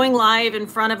like going live in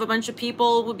front of a bunch of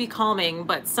people would be calming,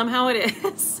 but somehow it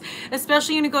is,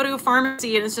 especially when you go to a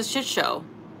pharmacy and it's just shit show.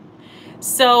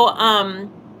 So,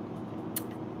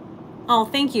 oh,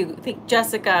 thank you,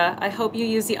 Jessica. I hope you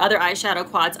use the other eyeshadow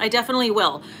quads. I definitely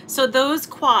will. So those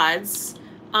quads,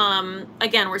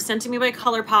 again, were sent to me by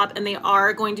Colourpop and they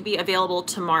are going to be available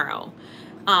tomorrow.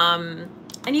 And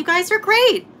you guys are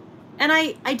great. And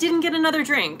I didn't get another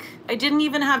drink. I didn't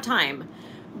even have time.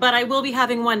 But I will be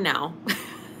having one now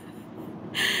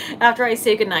after I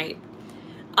say goodnight.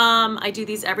 I do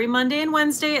these every Monday and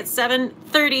Wednesday at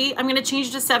 7:30. I'm going to change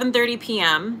it to 7:30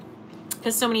 p.m.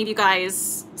 because so many of you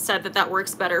guys said that that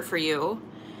works better for you.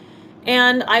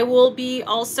 And I will be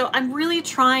also, I'm really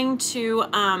trying to,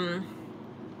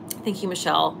 thank you,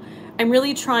 Michelle. I'm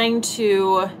really trying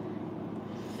to,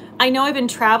 I know I've been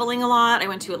traveling a lot. I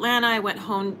went to Atlanta. I went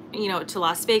home, you know, to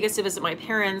Las Vegas to visit my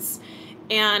parents.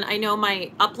 And I know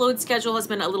my upload schedule has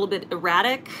been a little bit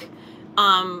erratic,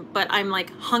 but I'm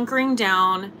like hunkering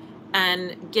down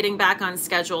and getting back on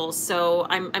schedule. So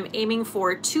I'm aiming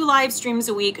for 2 live streams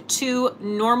a week, 2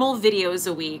 normal videos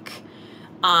a week.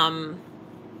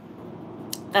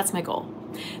 That's my goal.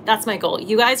 That's my goal.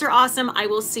 You guys are awesome. I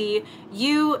will see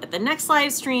you at the next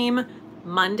live stream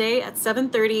Monday at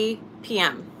 7:30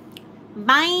 p.m.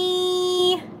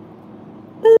 Bye.